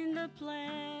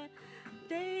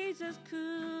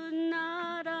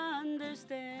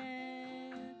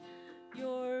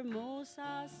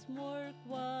last work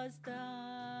was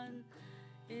done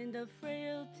in the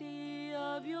frailty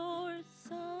of your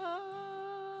Son.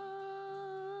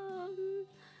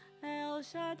 El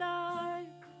Shaddai,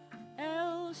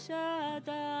 El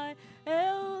Shaddai,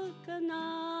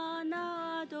 Elkanan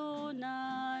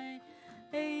Adonai.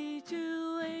 Age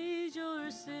to age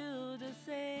you're still the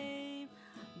same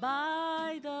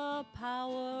by the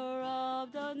power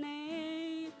of the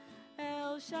name.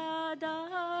 El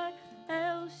Shaddai,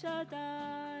 El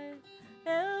Shaddai,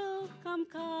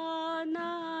 Elkamkan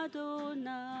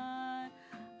Adonai.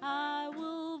 I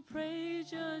will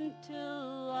praise you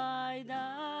until I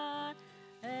die.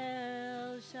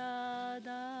 El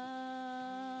Shaddai.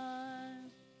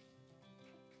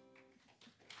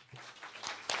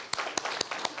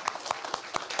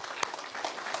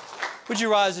 Would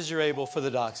you rise as you're able for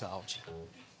the doxology?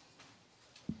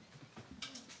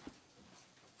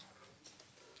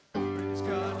 Praise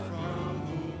God from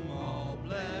whom all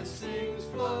blessings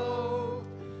flow.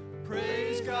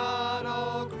 Praise God,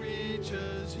 all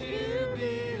creatures here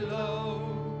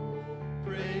below.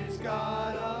 Praise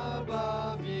God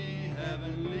above, ye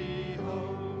heavenly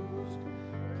host.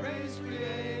 Praise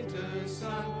Creator,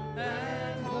 Son,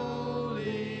 and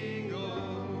Holy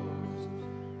Ghost.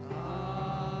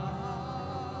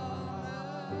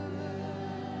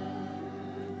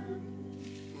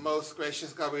 Most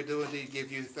gracious God, we do indeed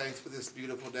give you thanks for this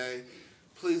beautiful day.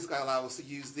 Please, God, allow us to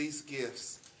use these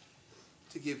gifts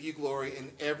to give you glory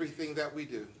in everything that we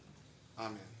do.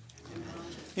 Amen.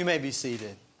 You may be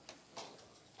seated.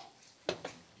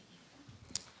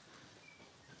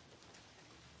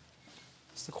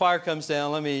 As the choir comes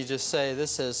down, let me just say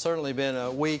this has certainly been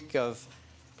a week of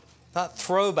not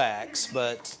throwbacks,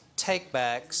 but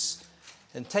takebacks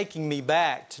and taking me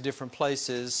back to different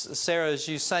places. Sarah, as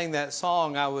you sang that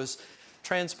song, I was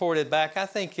transported back. I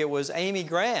think it was Amy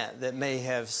Grant that may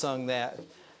have sung that.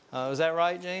 Was that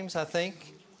right, James? I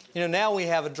think. You know, now we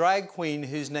have a drag queen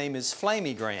whose name is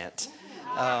Flamey Grant.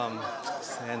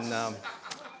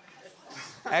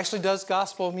 Actually does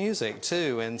gospel music,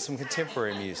 too, and some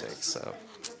contemporary music. So,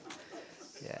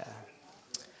 yeah.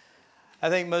 I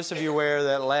think most of you are aware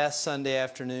that last Sunday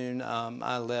afternoon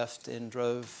I left and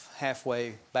drove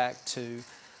halfway back to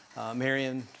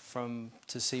Marion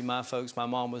to see my folks. My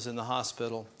mom was in the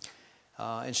hospital,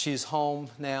 and she's home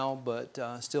now, but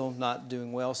still not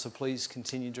doing well. So please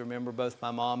continue to remember both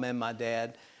my mom and my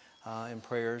dad in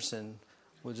prayers, and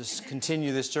we'll just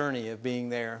continue this journey of being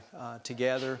there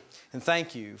together. And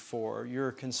thank you for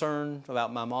your concern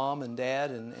about my mom and dad,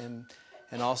 and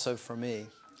also for me.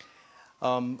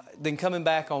 Then coming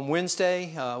back on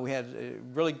Wednesday, we had a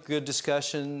really good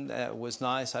discussion. It was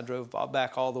nice. I drove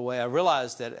back all the way. I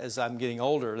realized that as I'm getting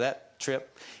older, that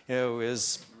trip,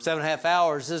 is 7.5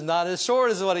 hours. Is not as short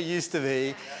as what it used to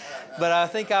be. But I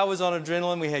think I was on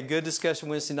adrenaline. We had good discussion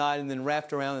Wednesday night and then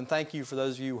wrapped around. And thank you for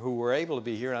those of you who were able to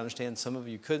be here. I understand some of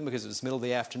you couldn't because it was middle of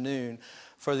the afternoon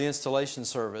for the installation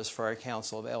service for our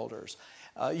Council of Elders.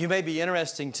 You may be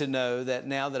interesting to know that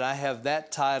now that I have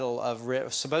that title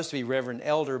of supposed to be Reverend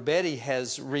Elder, Betty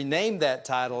has renamed that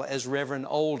title as Reverend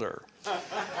Older.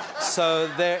 So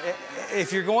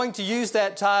if you're going to use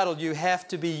that title, you have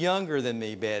to be younger than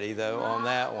me, Betty, though, on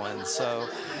that one. So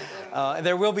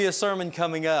there will be a sermon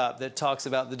coming up that talks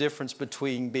about the difference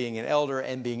between being an elder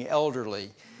and being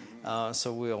elderly.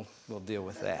 So we'll deal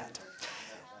with that.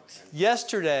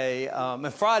 Yesterday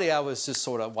and Friday, I was just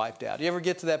sort of wiped out. You ever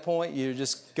get to that point? You're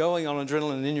just going on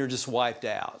adrenaline and then you're just wiped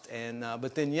out.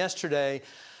 But then yesterday,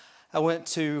 I went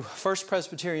to First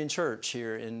Presbyterian Church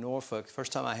here in Norfolk.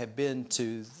 First time I had been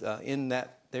to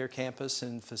their campus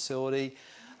and facility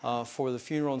for the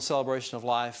funeral and celebration of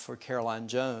life for Caroline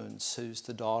Jones, who's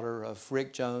the daughter of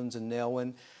Rick Jones and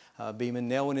Nelwyn Beeman.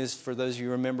 Nelwyn is, for those of you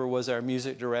who remember, was our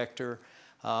music director.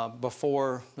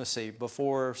 Before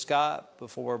Scott,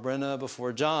 before Brenna,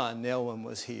 before John, Nelwyn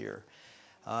was here.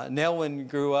 Nelwyn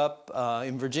grew up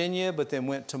in Virginia, but then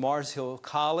went to Mars Hill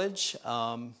College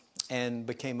and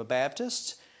became a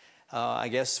Baptist, I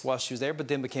guess, while she was there, but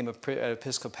then became an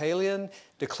Episcopalian,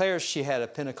 declares she had a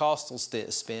Pentecostal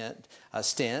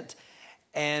stint.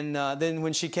 And then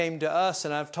when she came to us,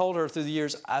 and I've told her through the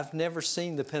years, I've never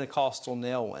seen the Pentecostal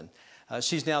Nelwyn.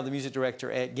 She's now the music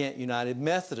director at Ghent United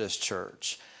Methodist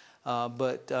Church.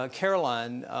 But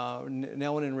Caroline,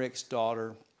 Nelwyn and Rick's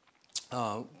daughter,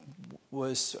 her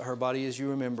body, as you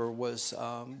remember, was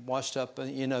washed up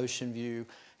in Ocean View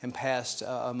and passed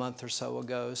a month or so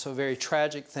ago. So a very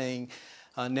tragic thing.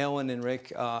 Nelwyn and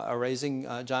Rick are raising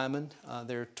Jaimin,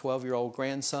 their 12-year-old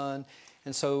grandson.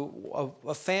 And so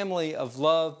a family of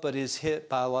love, but is hit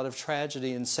by a lot of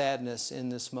tragedy and sadness in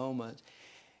this moment.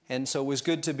 And so it was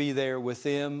good to be there with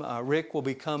them. Rick will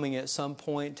be coming at some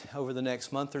point over the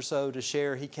next month or so to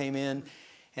share. He came in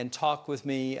and talked with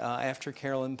me after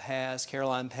Caroline passed,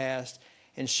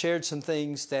 and shared some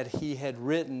things that he had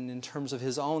written in terms of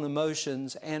his own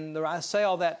emotions. And I say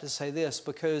all that to say this,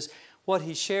 because what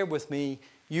he shared with me,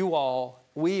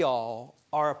 we all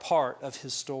are a part of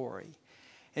his story.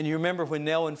 And you remember when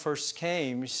Nelwyn first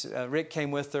came, Rick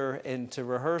came with her into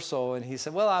rehearsal, and he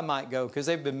said, well, I might go, because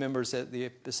they've been members at the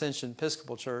Ascension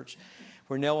Episcopal Church,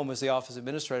 where Nelwyn was the office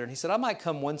administrator. And he said, I might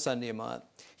come one Sunday a month.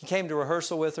 He came to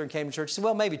rehearsal with her and came to church. He said,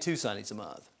 well, maybe 2 Sundays a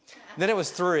month. Then it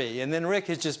was 3. And then Rick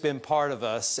has just been part of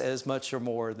us as much or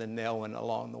more than Nelwyn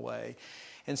along the way.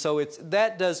 And so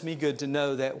that does me good to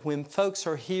know that when folks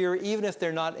are here, even if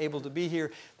they're not able to be here,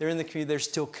 they're in the community, they're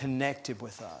still connected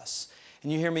with us.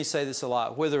 And you hear me say this a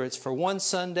lot, whether it's for one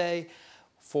Sunday,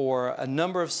 for a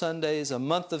number of Sundays, a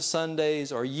month of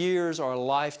Sundays, or years, or a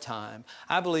lifetime,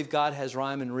 I believe God has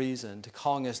rhyme and reason to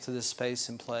calling us to this space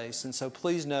and place. And so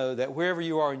please know that wherever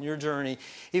you are in your journey,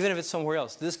 even if it's somewhere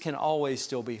else, this can always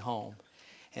still be home.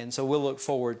 And so we'll look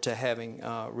forward to having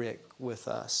Rick with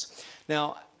us.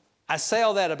 Now, I say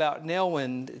all that about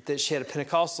Nelwyn, that she had a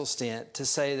Pentecostal stint, to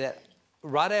say that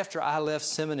right after I left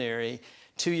seminary,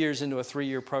 2 years into a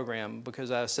 3-year program,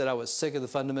 because I said I was sick of the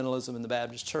fundamentalism in the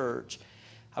Baptist church,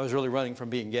 I was really running from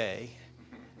being gay,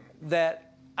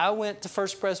 that I went to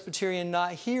First Presbyterian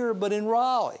not here, but in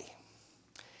Raleigh.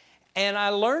 And I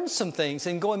learned some things,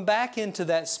 and going back into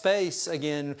that space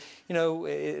again, you know,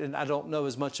 and I don't know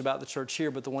as much about the church here,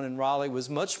 but the one in Raleigh was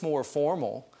much more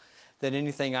formal than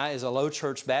anything I, as a low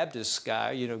church Baptist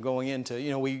guy, you know, going into, you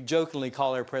know, we jokingly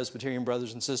call our Presbyterian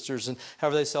brothers and sisters, and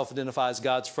however they self-identify, as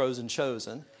God's frozen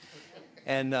chosen.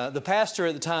 And the pastor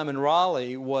at the time in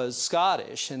Raleigh was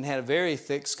Scottish and had a very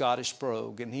thick Scottish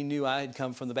brogue, and he knew I had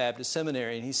come from the Baptist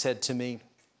seminary, and he said to me,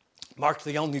 Mark,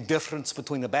 the only difference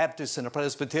between a Baptist and a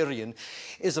Presbyterian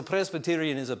is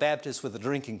a Baptist with a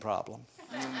drinking problem.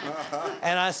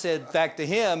 And I said back to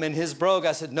him in his brogue,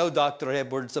 I said, no, Dr.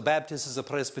 Edwards, a Baptist is a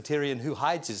Presbyterian who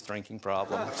hides his drinking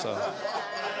problem. So,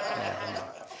 yeah.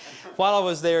 While I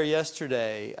was there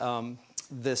yesterday,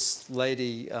 this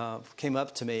lady came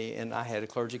up to me, and I had a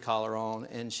clergy collar on,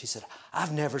 and she said,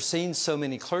 I've never seen so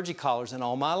many clergy collars in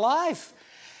all my life.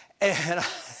 And I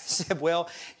said, well,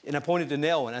 and I pointed to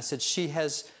Nelwyn. I said, she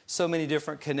has so many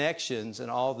different connections in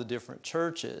all the different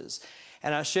churches.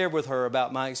 And I shared with her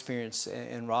about my experience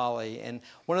in Raleigh. And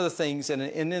one of the things, and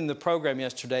in the program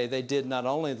yesterday, they did not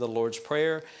only the Lord's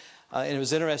Prayer, and it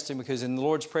was interesting because in the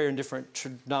Lord's Prayer in different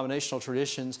denominational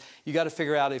traditions, you got to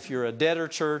figure out if you're a debtor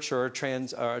church or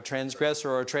a transgressor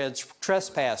or a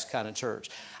trespass kind of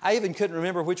church. I even couldn't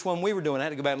remember which one we were doing. I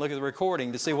had to go back and look at the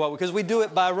recording to see what, because we do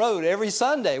it by rote every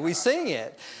Sunday. We sing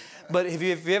it. But if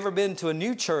you've ever been to a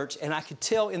new church, and I could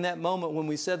tell in that moment when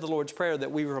we said the Lord's Prayer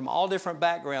that we were from all different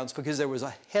backgrounds, because there was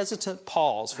a hesitant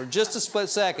pause for just a split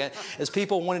second as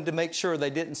people wanted to make sure they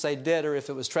didn't say debtor if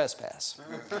it was trespass.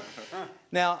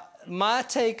 Now, my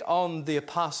take on the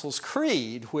Apostles'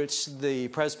 Creed, which the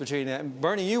Presbyterian,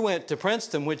 Bernie, you went to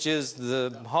Princeton, which is the,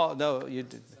 no, you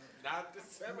did.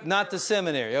 Not the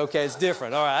seminary. Okay, it's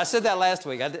different. All right, I said that last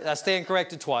week. I stand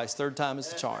corrected twice. Third time is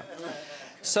the charm.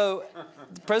 So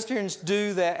the Presbyterians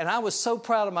do that, and I was so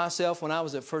proud of myself when I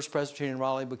was at First Presbyterian in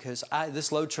Raleigh, because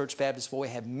this low church Baptist boy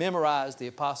had memorized the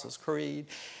Apostles' Creed.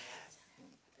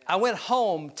 I went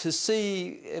home to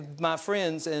see my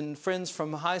friends and friends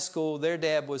from high school. Their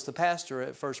dad was the pastor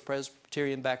at First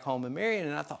Presbyterian back home in Marion,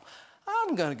 and I thought,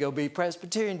 I'm going to go be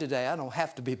Presbyterian today. I don't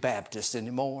have to be Baptist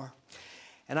anymore.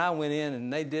 And I went in,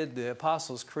 and they did the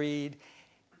Apostles' Creed,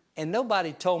 and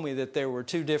nobody told me that there were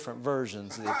 2 different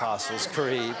versions of the Apostles'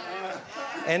 Creed.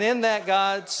 And in that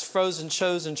God's frozen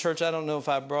chosen church, I don't know if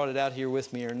I brought it out here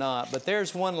with me or not, but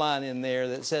there's one line in there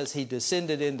that says he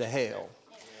descended into hell.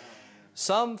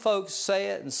 Some folks say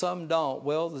it and some don't.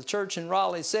 Well, the church in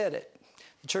Raleigh said it.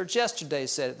 The church yesterday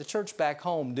said it. The church back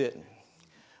home didn't.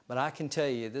 But I can tell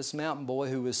you, this mountain boy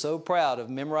who was so proud of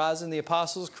memorizing the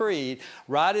Apostles' Creed,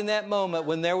 right in that moment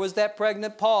when there was that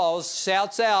pregnant pause,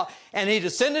 shouts out, and he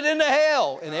descended into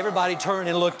hell. And everybody turned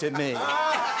and looked at me.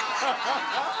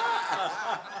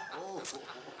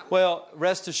 Well,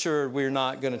 rest assured, we're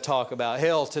not going to talk about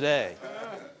hell today.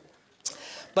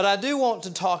 But I do want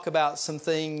to talk about some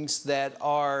things that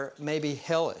are maybe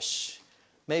hellish,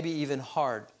 maybe even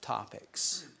hard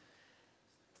topics.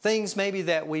 Things maybe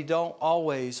that we don't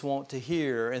always want to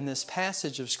hear. And this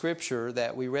passage of Scripture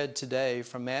that we read today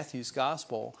from Matthew's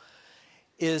Gospel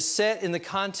is set in the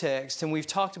context, and we've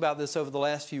talked about this over the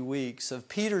last few weeks, of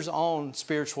Peter's own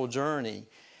spiritual journey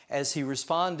as he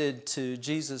responded to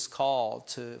Jesus' call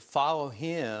to follow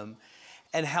him.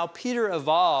 and how Peter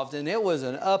evolved, and it was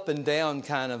an up and down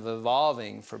kind of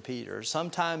evolving for Peter.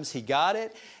 Sometimes he got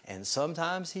it, and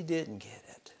sometimes he didn't get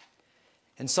it.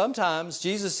 And sometimes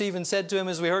Jesus even said to him,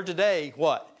 as we heard today,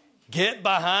 what? Get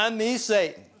behind me,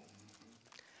 Satan.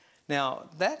 Now,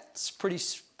 that's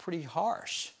pretty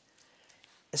harsh,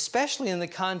 especially in the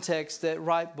context that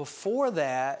right before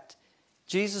that,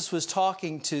 Jesus was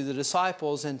talking to the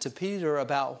disciples and to Peter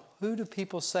about, who do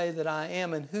people say that I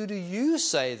am, and who do you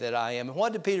say that I am? And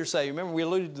what did Peter say? Remember, we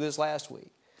alluded to this last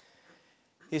week.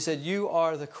 He said, you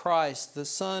are the Christ, the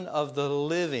Son of the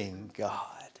living God.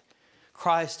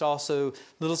 Christ also,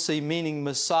 little c, meaning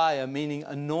Messiah, meaning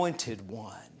anointed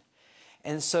one.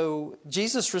 And so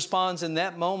Jesus responds in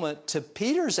that moment to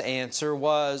Peter's answer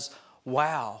was,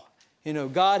 wow,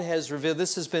 God has revealed,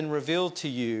 this has been revealed to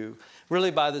you,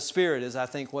 really by the Spirit is I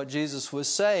think what Jesus was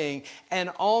saying. And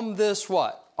on this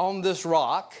what? On this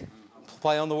rock,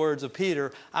 play on the words of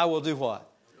Peter, I will do what?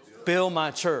 Build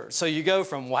my church. So you go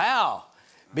from, wow,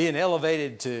 being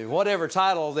elevated to whatever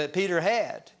title that Peter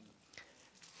had,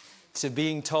 to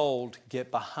being told,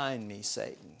 get behind me,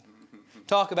 Satan.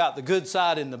 Talk about the good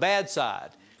side and the bad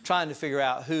side, trying to figure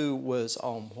out who was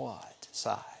on what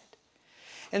side.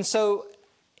 And so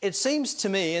it seems to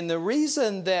me, and the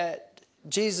reason that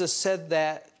Jesus said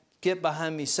that, get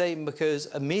behind me, Satan, because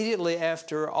immediately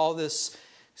after all this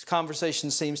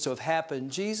conversation seems to have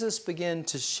happened, Jesus began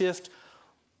to shift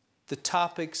the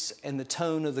topics and the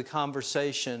tone of the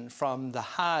conversation from the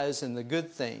highs and the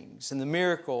good things and the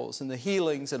miracles and the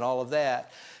healings and all of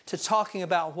that to talking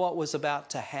about what was about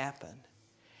to happen.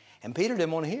 And Peter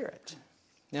didn't want to hear it.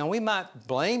 Now, we might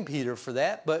blame Peter for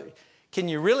that, but can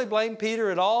you really blame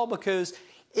Peter at all? Because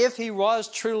if he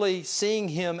was truly seeing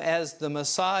him as the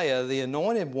Messiah, the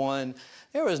anointed one,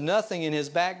 there was nothing in his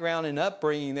background and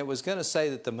upbringing that was going to say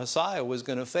that the Messiah was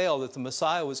going to fail, that the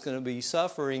Messiah was going to be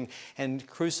suffering and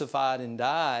crucified and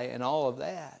die and all of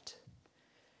that.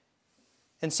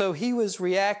 And so he was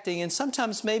reacting, and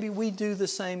sometimes maybe we do the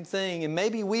same thing, and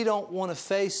maybe we don't want to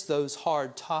face those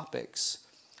hard topics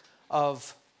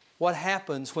of what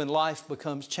happens when life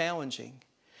becomes challenging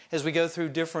as we go through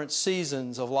different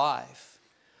seasons of life.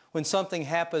 When something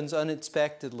happens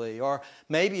unexpectedly, or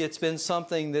maybe it's been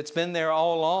something that's been there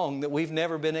all along that we've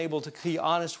never been able to be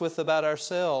honest with about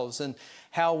ourselves, and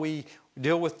how we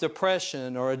deal with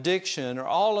depression or addiction or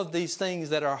all of these things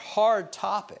that are hard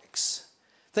topics,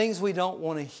 things we don't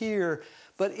want to hear.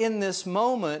 But in this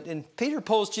moment, and Peter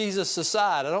pulls Jesus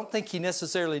aside. I don't think he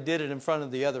necessarily did it in front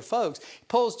of the other folks. He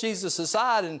pulls Jesus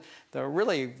aside, and the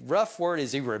really rough word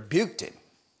is he rebuked him.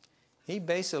 He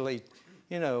basically,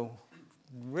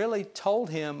 really told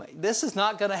him, this is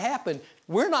not going to happen.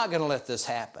 We're not going to let this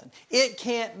happen. It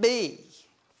can't be.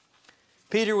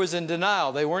 Peter was in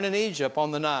denial. They weren't in Egypt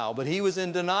on the Nile, but he was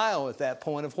in denial at that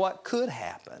point of what could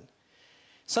happen.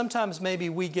 Sometimes maybe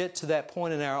we get to that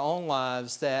point in our own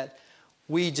lives that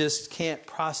we just can't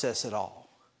process it all.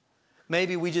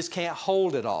 Maybe we just can't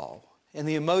hold it all. And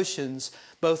the emotions,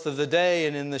 both of the day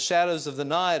and in the shadows of the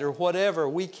night or whatever,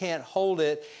 we can't hold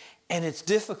it, and it's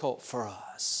difficult for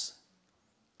us.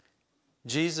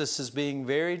 Jesus is being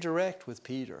very direct with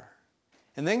Peter.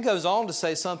 And then goes on to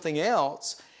say something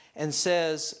else and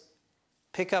says,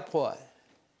 pick up what?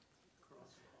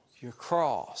 Your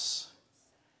cross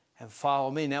and follow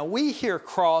me. Now we hear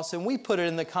cross and we put it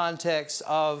in the context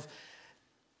of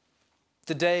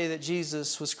the day that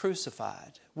Jesus was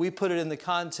crucified. We put it in the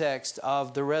context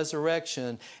of the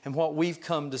resurrection and what we've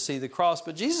come to see, the cross.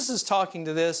 But Jesus is talking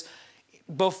to this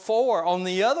before, on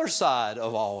the other side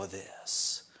of all of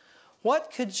this.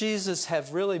 What could Jesus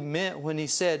have really meant when he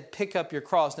said, pick up your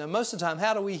cross? Now, most of the time,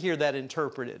 how do we hear that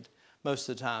interpreted? Most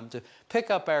of the time, to pick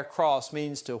up our cross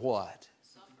means to what?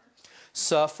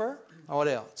 Suffer. What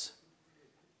else?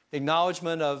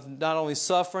 Acknowledgement of not only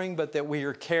suffering, but that we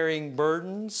are carrying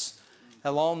burdens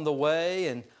along the way.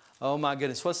 And oh my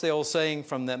goodness, what's the old saying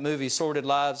from that movie, Sordid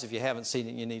Lives? If you haven't seen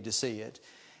it, you need to see it.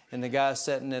 And the guy's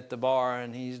sitting at the bar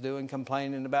and he's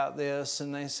complaining about this.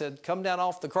 And they said, come down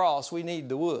off the cross. We need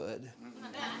the wood.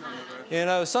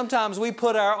 Sometimes we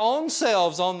put our own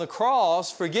selves on the cross,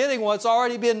 forgetting what's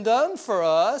already been done for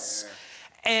us.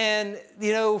 And,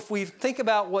 if we think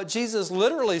about what Jesus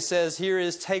literally says here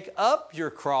is take up your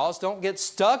cross. Don't get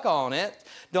stuck on it.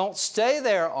 Don't stay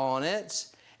there on it.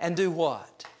 And do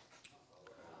what?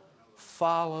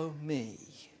 Follow me.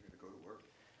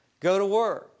 Go to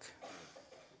work.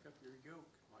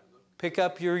 Pick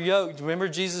up your yoke. Remember,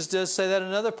 Jesus does say that at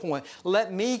another point.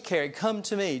 Let me carry. Come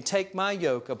to me. Take my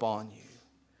yoke upon you.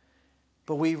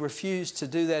 But we refuse to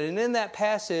do that. And in that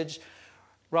passage,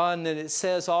 Ron, that it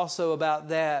says also about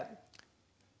that,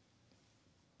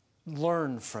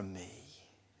 learn from me.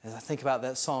 As I think about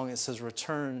that song, it says,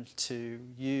 return to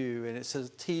you. And it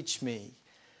says, teach me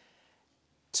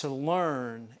to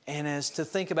learn. And as to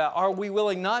think about, are we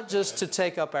willing not just to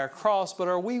take up our cross, but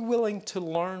are we willing to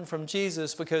learn from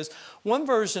Jesus? Because one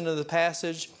version of the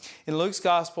passage in Luke's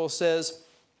gospel says,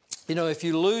 you know, if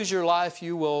you lose your life,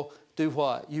 you will do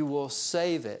what? You will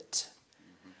save it.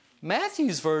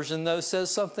 Matthew's version, though, says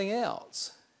something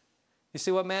else. You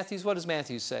see what does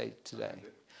Matthew say today?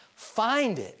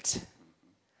 Find it.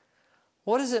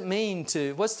 What does it mean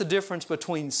what's the difference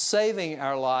between saving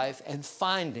our life and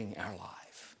finding our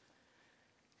life?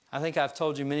 I think I've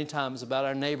told you many times about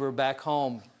our neighbor back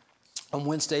home on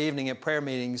Wednesday evening at prayer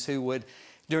meetings who would,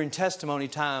 during testimony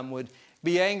time, would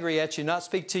be angry at you, not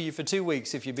speak to you for 2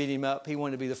 weeks if you beat him up. He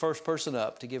wanted to be the first person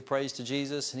up to give praise to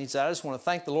Jesus. And he'd say, I just want to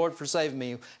thank the Lord for saving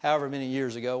me however many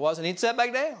years ago it was. And he'd sit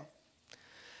back down.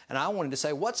 And I wanted to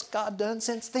say, what's God done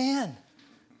since then?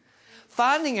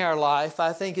 Finding our life,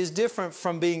 I think, is different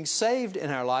from being saved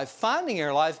in our life. Finding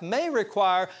our life may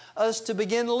require us to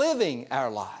begin living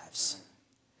our lives.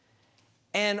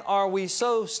 And are we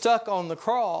so stuck on the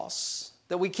cross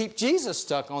that we keep Jesus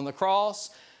stuck on the cross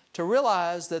to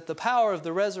realize that the power of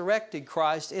the resurrected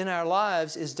Christ in our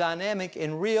lives is dynamic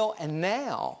and real and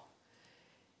now?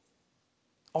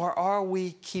 Or are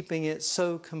we keeping it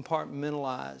so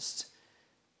compartmentalized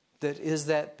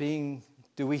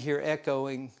do we hear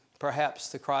echoing perhaps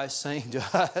the Christ saying to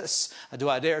us, do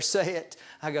I dare say it?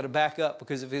 I got to back up,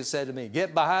 because if he said to me,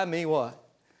 get behind me, what?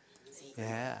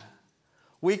 Yeah.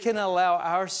 We can allow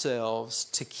ourselves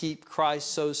to keep Christ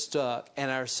so stuck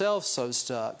and ourselves so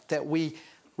stuck that we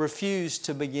refuse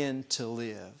to begin to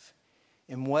live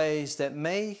in ways that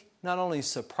may not only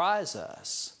surprise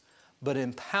us, but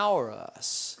empower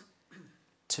us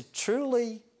to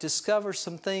truly discover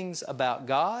some things about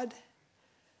God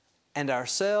and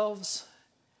ourselves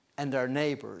and our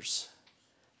neighbors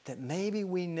that maybe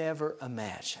we never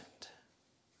imagined.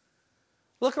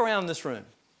 Look around this room.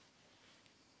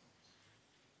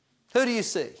 Who do you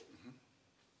see?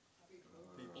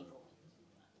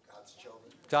 God's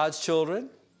children. God's children.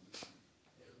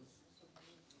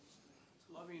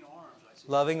 Loving arms.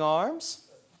 Loving arms.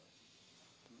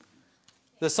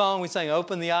 The song we sang,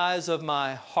 open the eyes of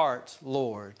my heart,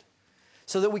 Lord,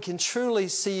 so that we can truly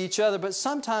see each other. But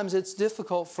sometimes it's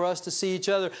difficult for us to see each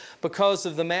other because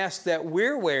of the mask that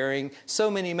we're wearing. So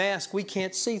many masks, we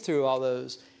can't see through all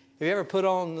those. Have you ever put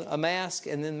on a mask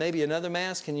and then maybe another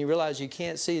mask and you realize you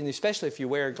can't see, and especially if you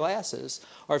wear glasses,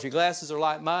 or if your glasses are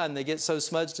like mine, they get so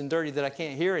smudged and dirty that I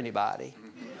can't hear anybody.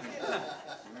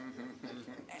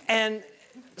 And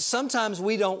sometimes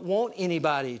we don't want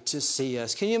anybody to see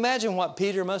us. Can you imagine what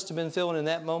Peter must have been feeling in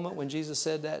that moment when Jesus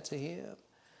said that to him?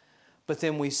 But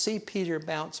then we see Peter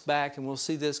bounce back, and we'll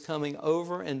see this coming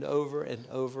over and over and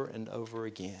over and over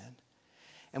again.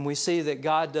 And we see that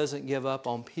God doesn't give up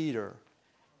on Peter.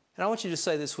 And I want you to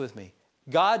say this with me.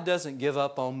 God doesn't give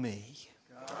up on me.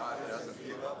 God doesn't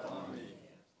give up on me.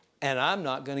 And I'm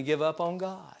not going to give up on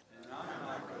God. And I'm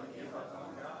not going to give up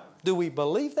on God. Do we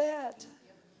believe that?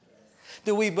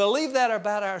 Do we believe that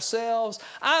about ourselves?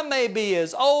 I may be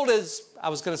as old as, I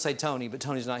was going to say Tony, but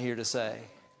Tony's not here to say.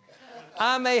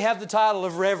 I may have the title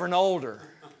of Reverend Older.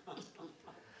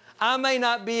 I may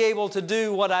not be able to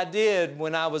do what I did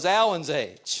when I was Alan's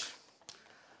age.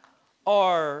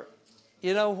 Or,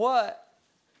 you know what?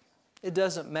 It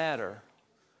doesn't matter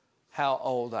how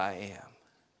old I am.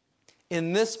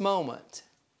 In this moment,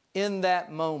 in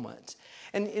that moment.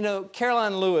 And, you know,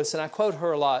 Caroline Lewis, and I quote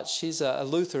her a lot, she's a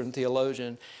Lutheran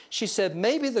theologian, she said,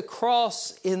 maybe the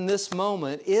cross in this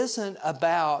moment isn't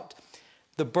about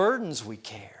the burdens we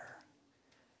carry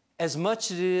as much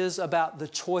as it is about the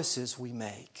choices we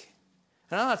make.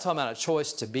 And I'm not talking about a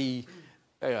choice to be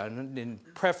in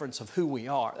preference of who we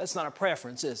are. That's not a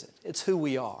preference, is it? It's who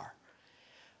we are.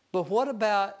 But what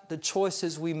about the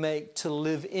choices we make to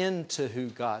live into who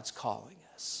God's calling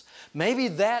us? Maybe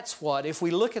that's what, if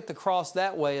we look at the cross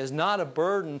that way, is not a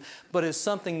burden, but is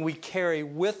something we carry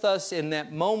with us in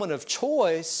that moment of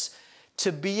choice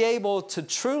to be able to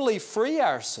truly free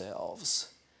ourselves.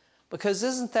 Because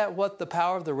isn't that what the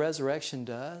power of the resurrection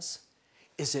does?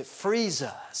 Is it frees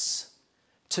us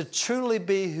to truly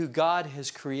be who God has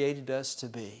created us to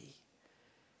be.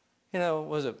 You know,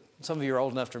 was it, some of you are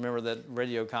old enough to remember that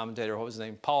radio commentator, what was his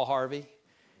name, Paul Harvey?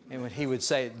 And when he would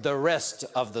say, the rest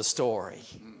of the story.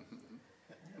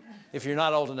 If you're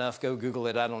not old enough, go Google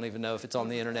it. I don't even know if it's on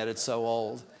the internet. It's so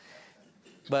old.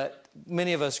 But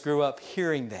many of us grew up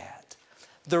hearing that.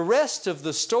 The rest of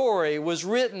the story was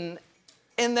written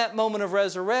in that moment of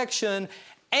resurrection,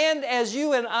 and as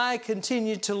you and I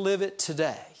continue to live it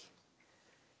today.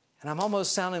 And I'm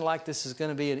almost sounding like this is going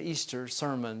to be an Easter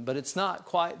sermon, but it's not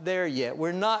quite there yet.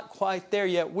 We're not quite there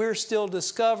yet. We're still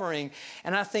discovering,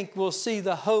 and I think we'll see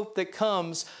the hope that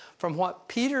comes from what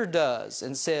Peter does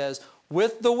and says,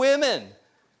 with the women.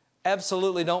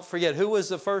 Absolutely don't forget, who was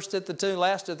the first at the tomb,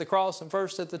 last at the cross and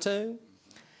first at the tomb?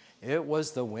 It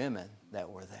was the women that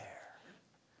were there.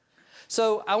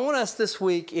 So I want us this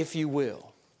week, if you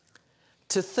will,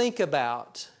 to think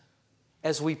about,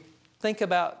 as we think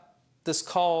about this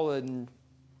call and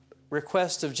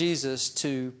request of Jesus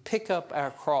to pick up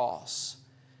our cross,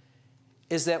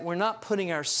 is that we're not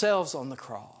putting ourselves on the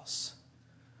cross,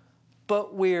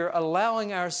 but we're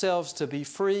allowing ourselves to be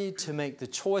free to make the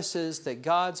choices that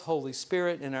God's Holy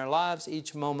Spirit in our lives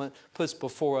each moment puts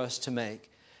before us to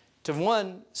make. To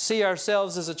one, see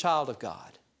ourselves as a child of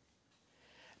God.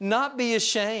 Not be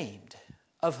ashamed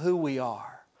of who we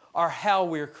are or how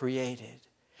we're created.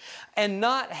 And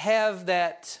not have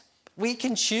that. We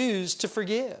can choose to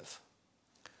forgive.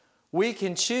 We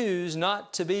can choose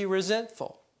not to be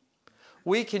resentful.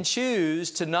 We can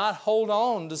choose to not hold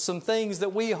on to some things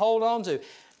that we hold on to.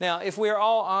 Now, if we're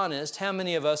all honest, how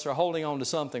many of us are holding on to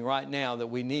something right now that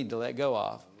we need to let go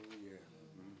of?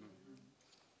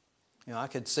 You know, I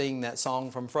could sing that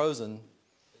song from Frozen.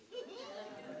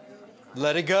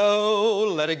 Let it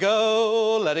go, let it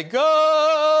go, let it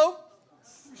go.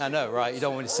 I know, right? You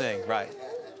don't want to sing, right?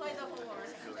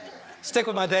 Stick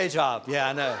with my day job. Yeah,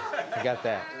 I know. I got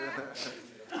that.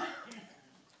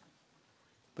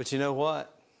 But you know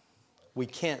what? We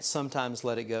can't sometimes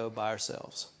let it go by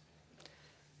ourselves.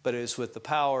 But it is with the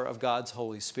power of God's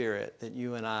Holy Spirit that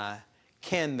you and I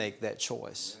can make that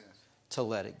choice to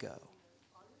let it go.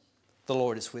 The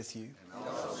Lord is with you.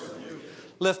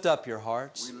 Lift up your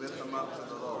hearts. We lift them up to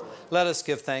the Lord. Let us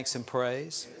give thanks and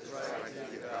praise.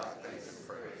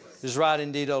 It is right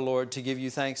indeed, O Lord, to give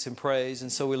you thanks and praise.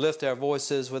 And so we lift our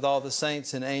voices with all the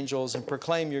saints and angels and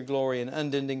proclaim your glory and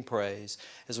unending praise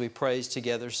as we praise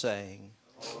together, saying,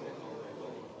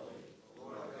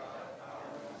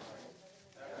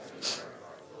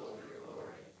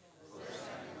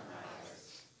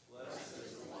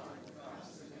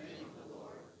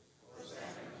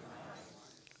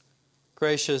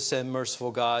 Gracious and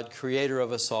merciful God, Creator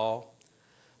of us all,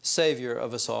 Savior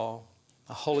of us all,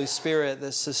 a Holy Spirit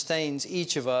that sustains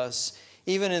each of us,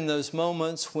 even in those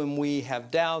moments when we have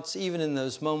doubts, even in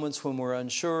those moments when we're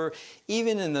unsure,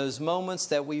 even in those moments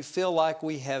that we feel like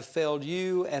we have failed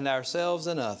you and ourselves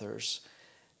and others,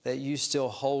 that you still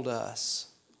hold us.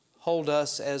 Hold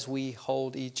us as we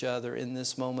hold each other in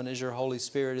this moment as your Holy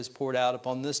Spirit is poured out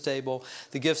upon this table,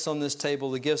 the gifts on this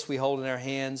table, the gifts we hold in our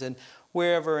hands, and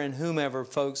wherever and whomever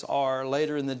folks are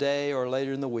later in the day or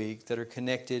later in the week that are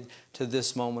connected to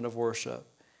this moment of worship.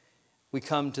 We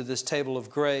come to this table of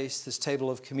grace, this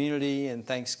table of community and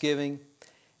thanksgiving,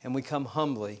 and we come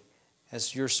humbly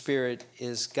as your Spirit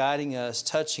is guiding us,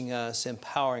 touching us,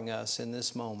 empowering us in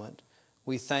this moment.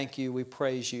 We thank you, we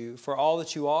praise you for all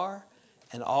that you are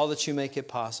and all that you make it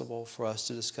possible for us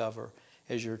to discover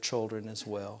as your children as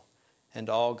well. And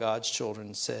all God's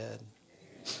children said,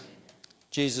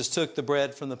 Jesus took the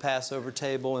bread from the Passover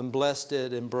table and blessed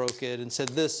it and broke it and said,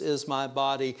 "This is my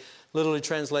body." Literally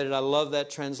translated, I love that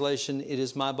translation. It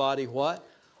is my body, what?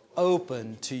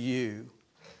 Open to you.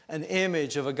 An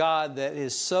image of a God that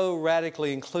is so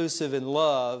radically inclusive in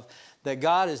love that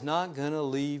God is not going to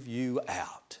leave you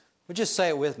out. Well, just say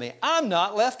it with me. I'm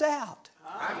not left out.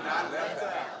 I'm not left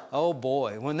out. Oh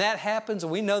boy, when that happens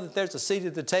and we know that there's a seat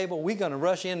at the table, we're going to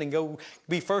rush in and go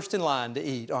be first in line to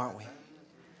eat, aren't we?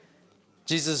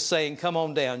 Jesus is saying, come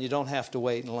on down. You don't have to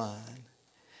wait in line.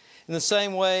 In the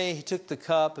same way, he took the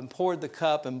cup and poured the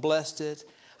cup and blessed it.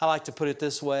 I like to put it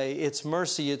this way. It's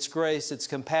mercy, it's grace, it's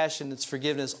compassion, it's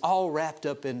forgiveness, all wrapped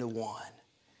up into one.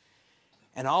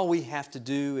 And all we have to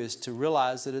do is to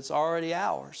realize that it's already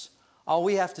ours. All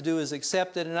we have to do is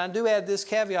accept it. And I do add this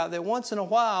caveat that once in a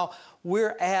while,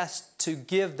 we're asked to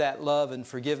give that love and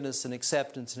forgiveness and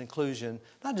acceptance and inclusion,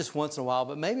 not just once in a while,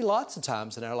 but maybe lots of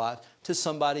times in our life, to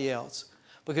somebody else.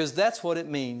 Because that's what it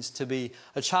means to be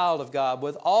a child of God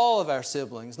with all of our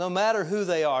siblings, no matter who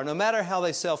they are, no matter how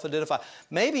they self-identify,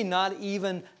 maybe not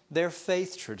even their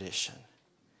faith tradition,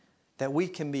 that we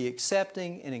can be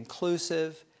accepting and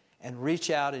inclusive and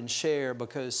reach out and share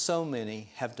because so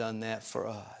many have done that for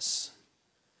us.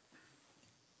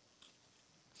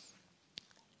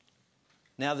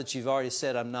 Now that you've already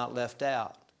said I'm not left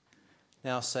out,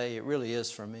 now say it really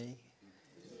is for me.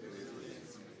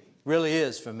 Really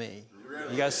is for me.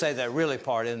 You got to say that really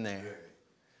part in there.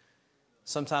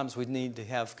 Sometimes we need to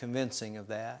have convincing of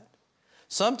that.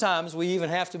 Sometimes we even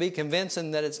have to be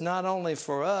convincing that it's not only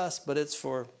for us, but it's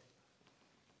for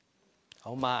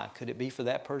Oh my, could it be for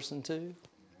that person too?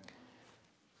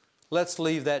 Let's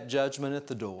leave that judgment at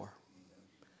the door,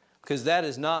 because that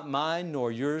is not mine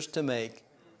nor yours to make.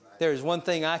 There is one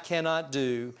thing I cannot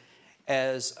do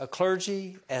as a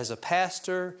clergy, as a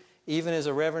pastor, even as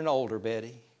a reverend older,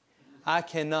 Betty. I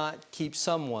cannot keep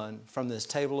someone from this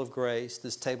table of grace,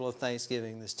 this table of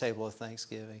thanksgiving,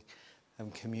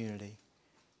 and community.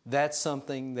 That's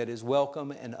something that is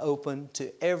welcome and open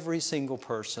to every single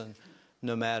person,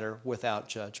 no matter, without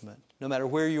judgment. No matter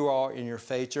where you are in your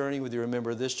faith journey, whether you're a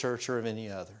member of this church or of any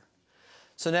other.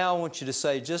 So now I want you to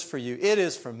say, just for you, it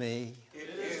is for me. It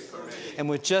is for me. And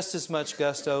with just as much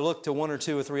gusto, look to one or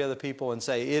two or three other people and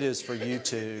say, it is for you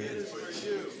too. It is for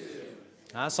you.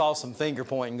 I saw some finger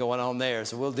pointing going on there,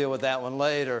 so we'll deal with that one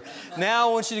later. Now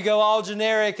I want you to go all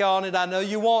generic on it. I know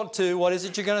you want to. What is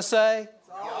it you're going to say?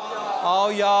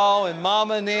 All y'all and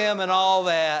mama and them and all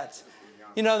that.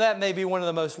 You know, that may be one of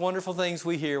the most wonderful things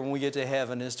we hear when we get to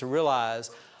heaven, is to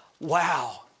realize,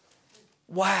 wow,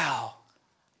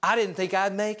 I didn't think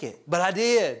I'd make it, but I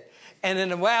did. And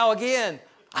then wow again,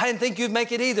 I didn't think you'd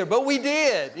make it either, but we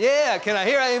did. Yeah, can I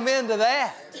hear amen to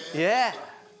that? Yeah.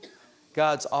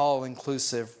 God's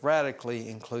all-inclusive, radically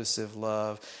inclusive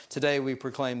love. Today we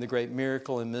proclaim the great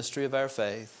miracle and mystery of our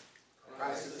faith.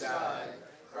 Christ has died,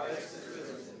 Christ is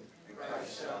risen, and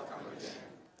Christ shall come again.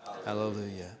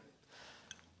 Hallelujah.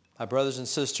 My brothers and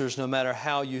sisters, no matter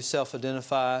how you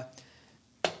self-identify,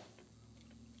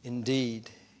 indeed,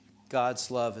 God's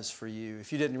love is for you.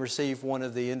 If you didn't receive one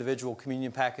of the individual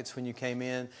communion packets when you came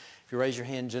in, if you raise your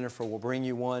hand, Jennifer will bring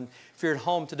you one. If you're at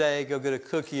home today, go get a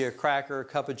cookie, a cracker, a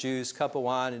cup of juice, cup of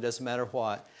wine, it doesn't matter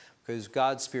what, because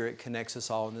God's Spirit connects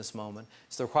us all in this moment.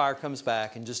 As the choir comes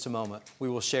back in just a moment, we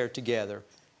will share together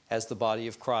as the body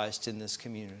of Christ in this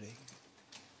community.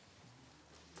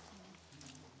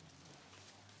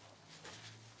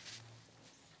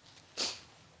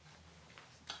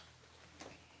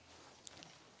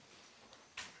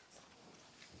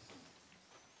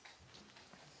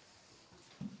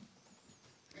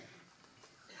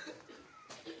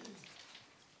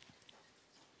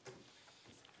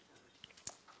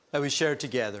 That we share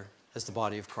together as the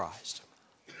body of Christ.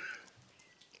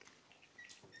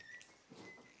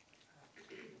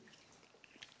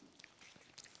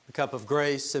 The cup of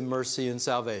grace and mercy and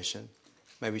salvation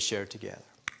may we share together.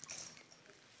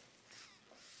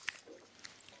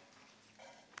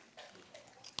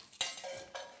 I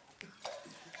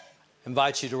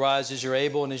invite you to rise as you're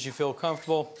able and as you feel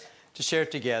comfortable to share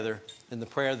together in the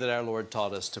prayer that our Lord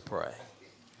taught us to pray.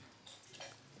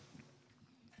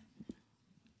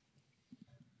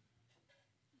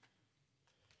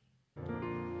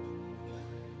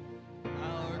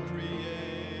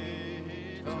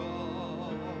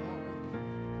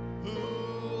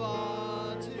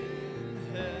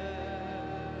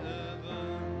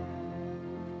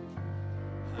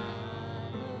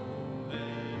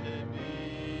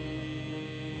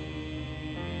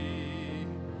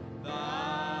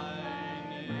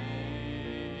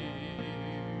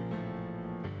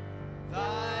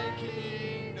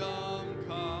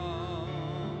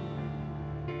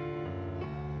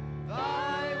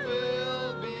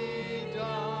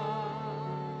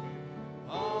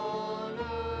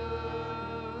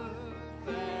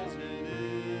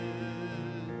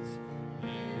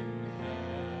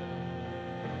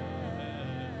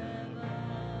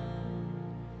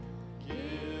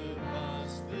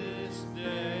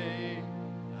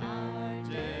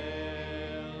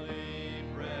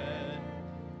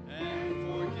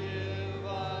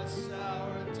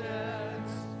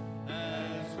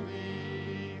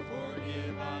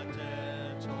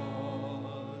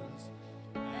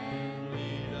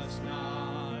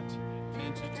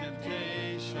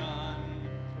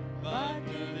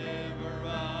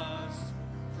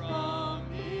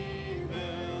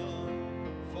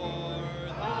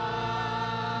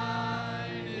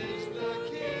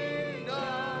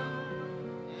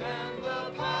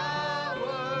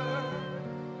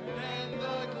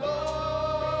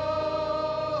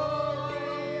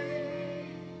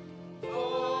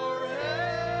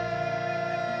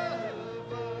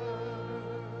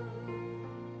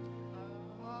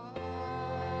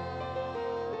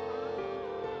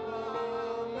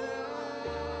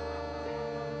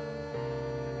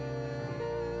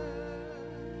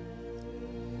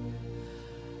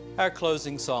 Our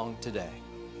closing song today.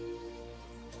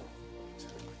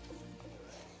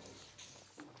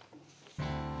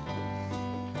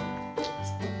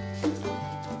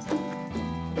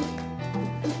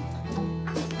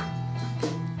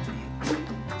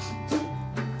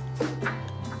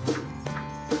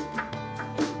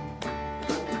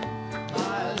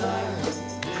 My life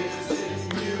is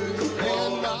in you, Lord.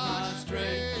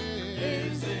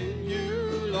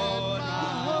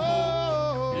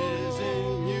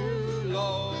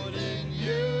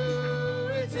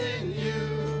 in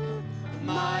you.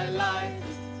 My life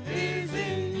is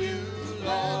in you,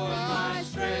 Lord. My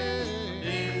strength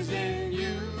is in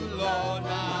you, Lord.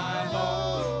 My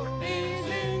hope is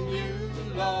in you,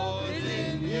 Lord. It's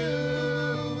in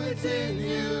you, it's in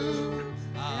you.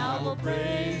 I will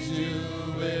praise you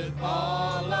with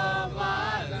all of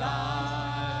my life.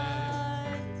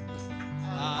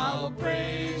 I will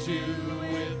praise you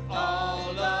with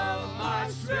all of my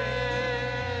strength,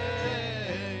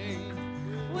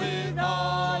 with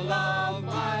all of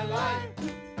my life,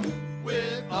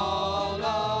 with all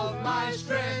of my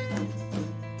strength.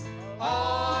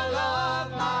 All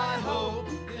of my hope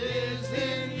is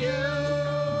in you.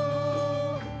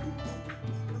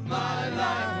 My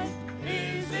life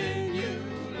is in you,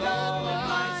 Lord.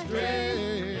 My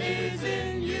strength is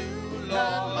in you,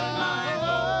 Lord. My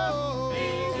hope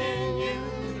is in you,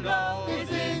 Lord.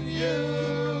 It's in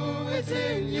you, it's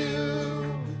in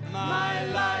you. My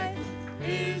life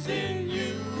is in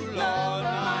you, Lord.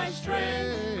 My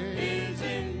strength is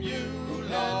in you,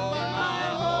 Lord. My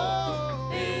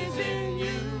hope is in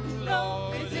you,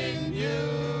 Lord. It's in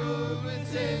you,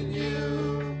 it's in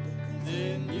you, it's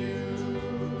in you.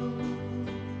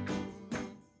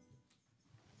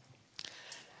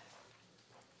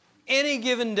 Any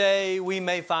given day, we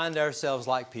may find ourselves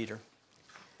like Peter,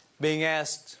 being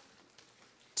asked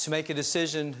to make a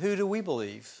decision, who do we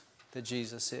believe that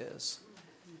Jesus is?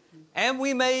 And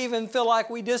we may even feel like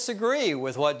we disagree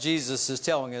with what Jesus is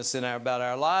telling us about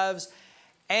our lives.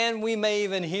 And we may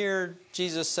even hear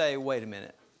Jesus say, wait a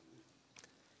minute,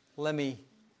 let me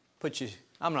put you,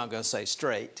 I'm not going to say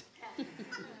straight,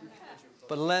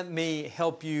 but let me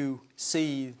help you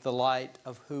see the light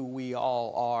of who we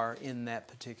all are in that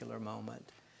particular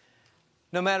moment.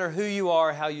 No matter who you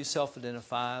are, how you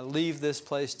self-identify, leave this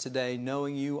place today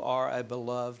knowing you are a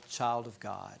beloved child of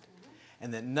God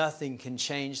and that nothing can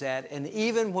change that. And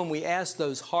even when we ask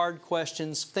those hard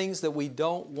questions, things that we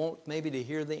don't want maybe to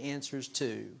hear the answers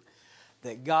to,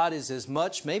 that God is as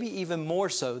much, maybe even more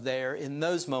so there in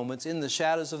those moments, in the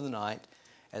shadows of the night,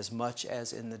 as much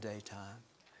as in the daytime.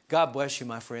 God bless you,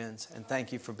 my friends, and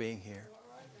thank you for being here.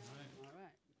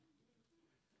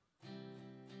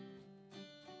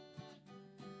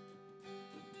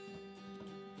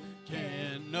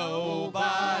 Can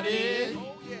nobody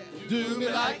do me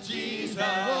like Jesus?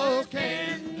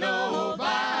 Can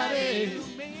nobody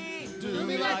do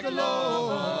me like the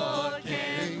Lord?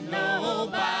 Can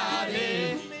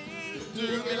nobody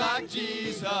do me like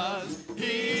Jesus?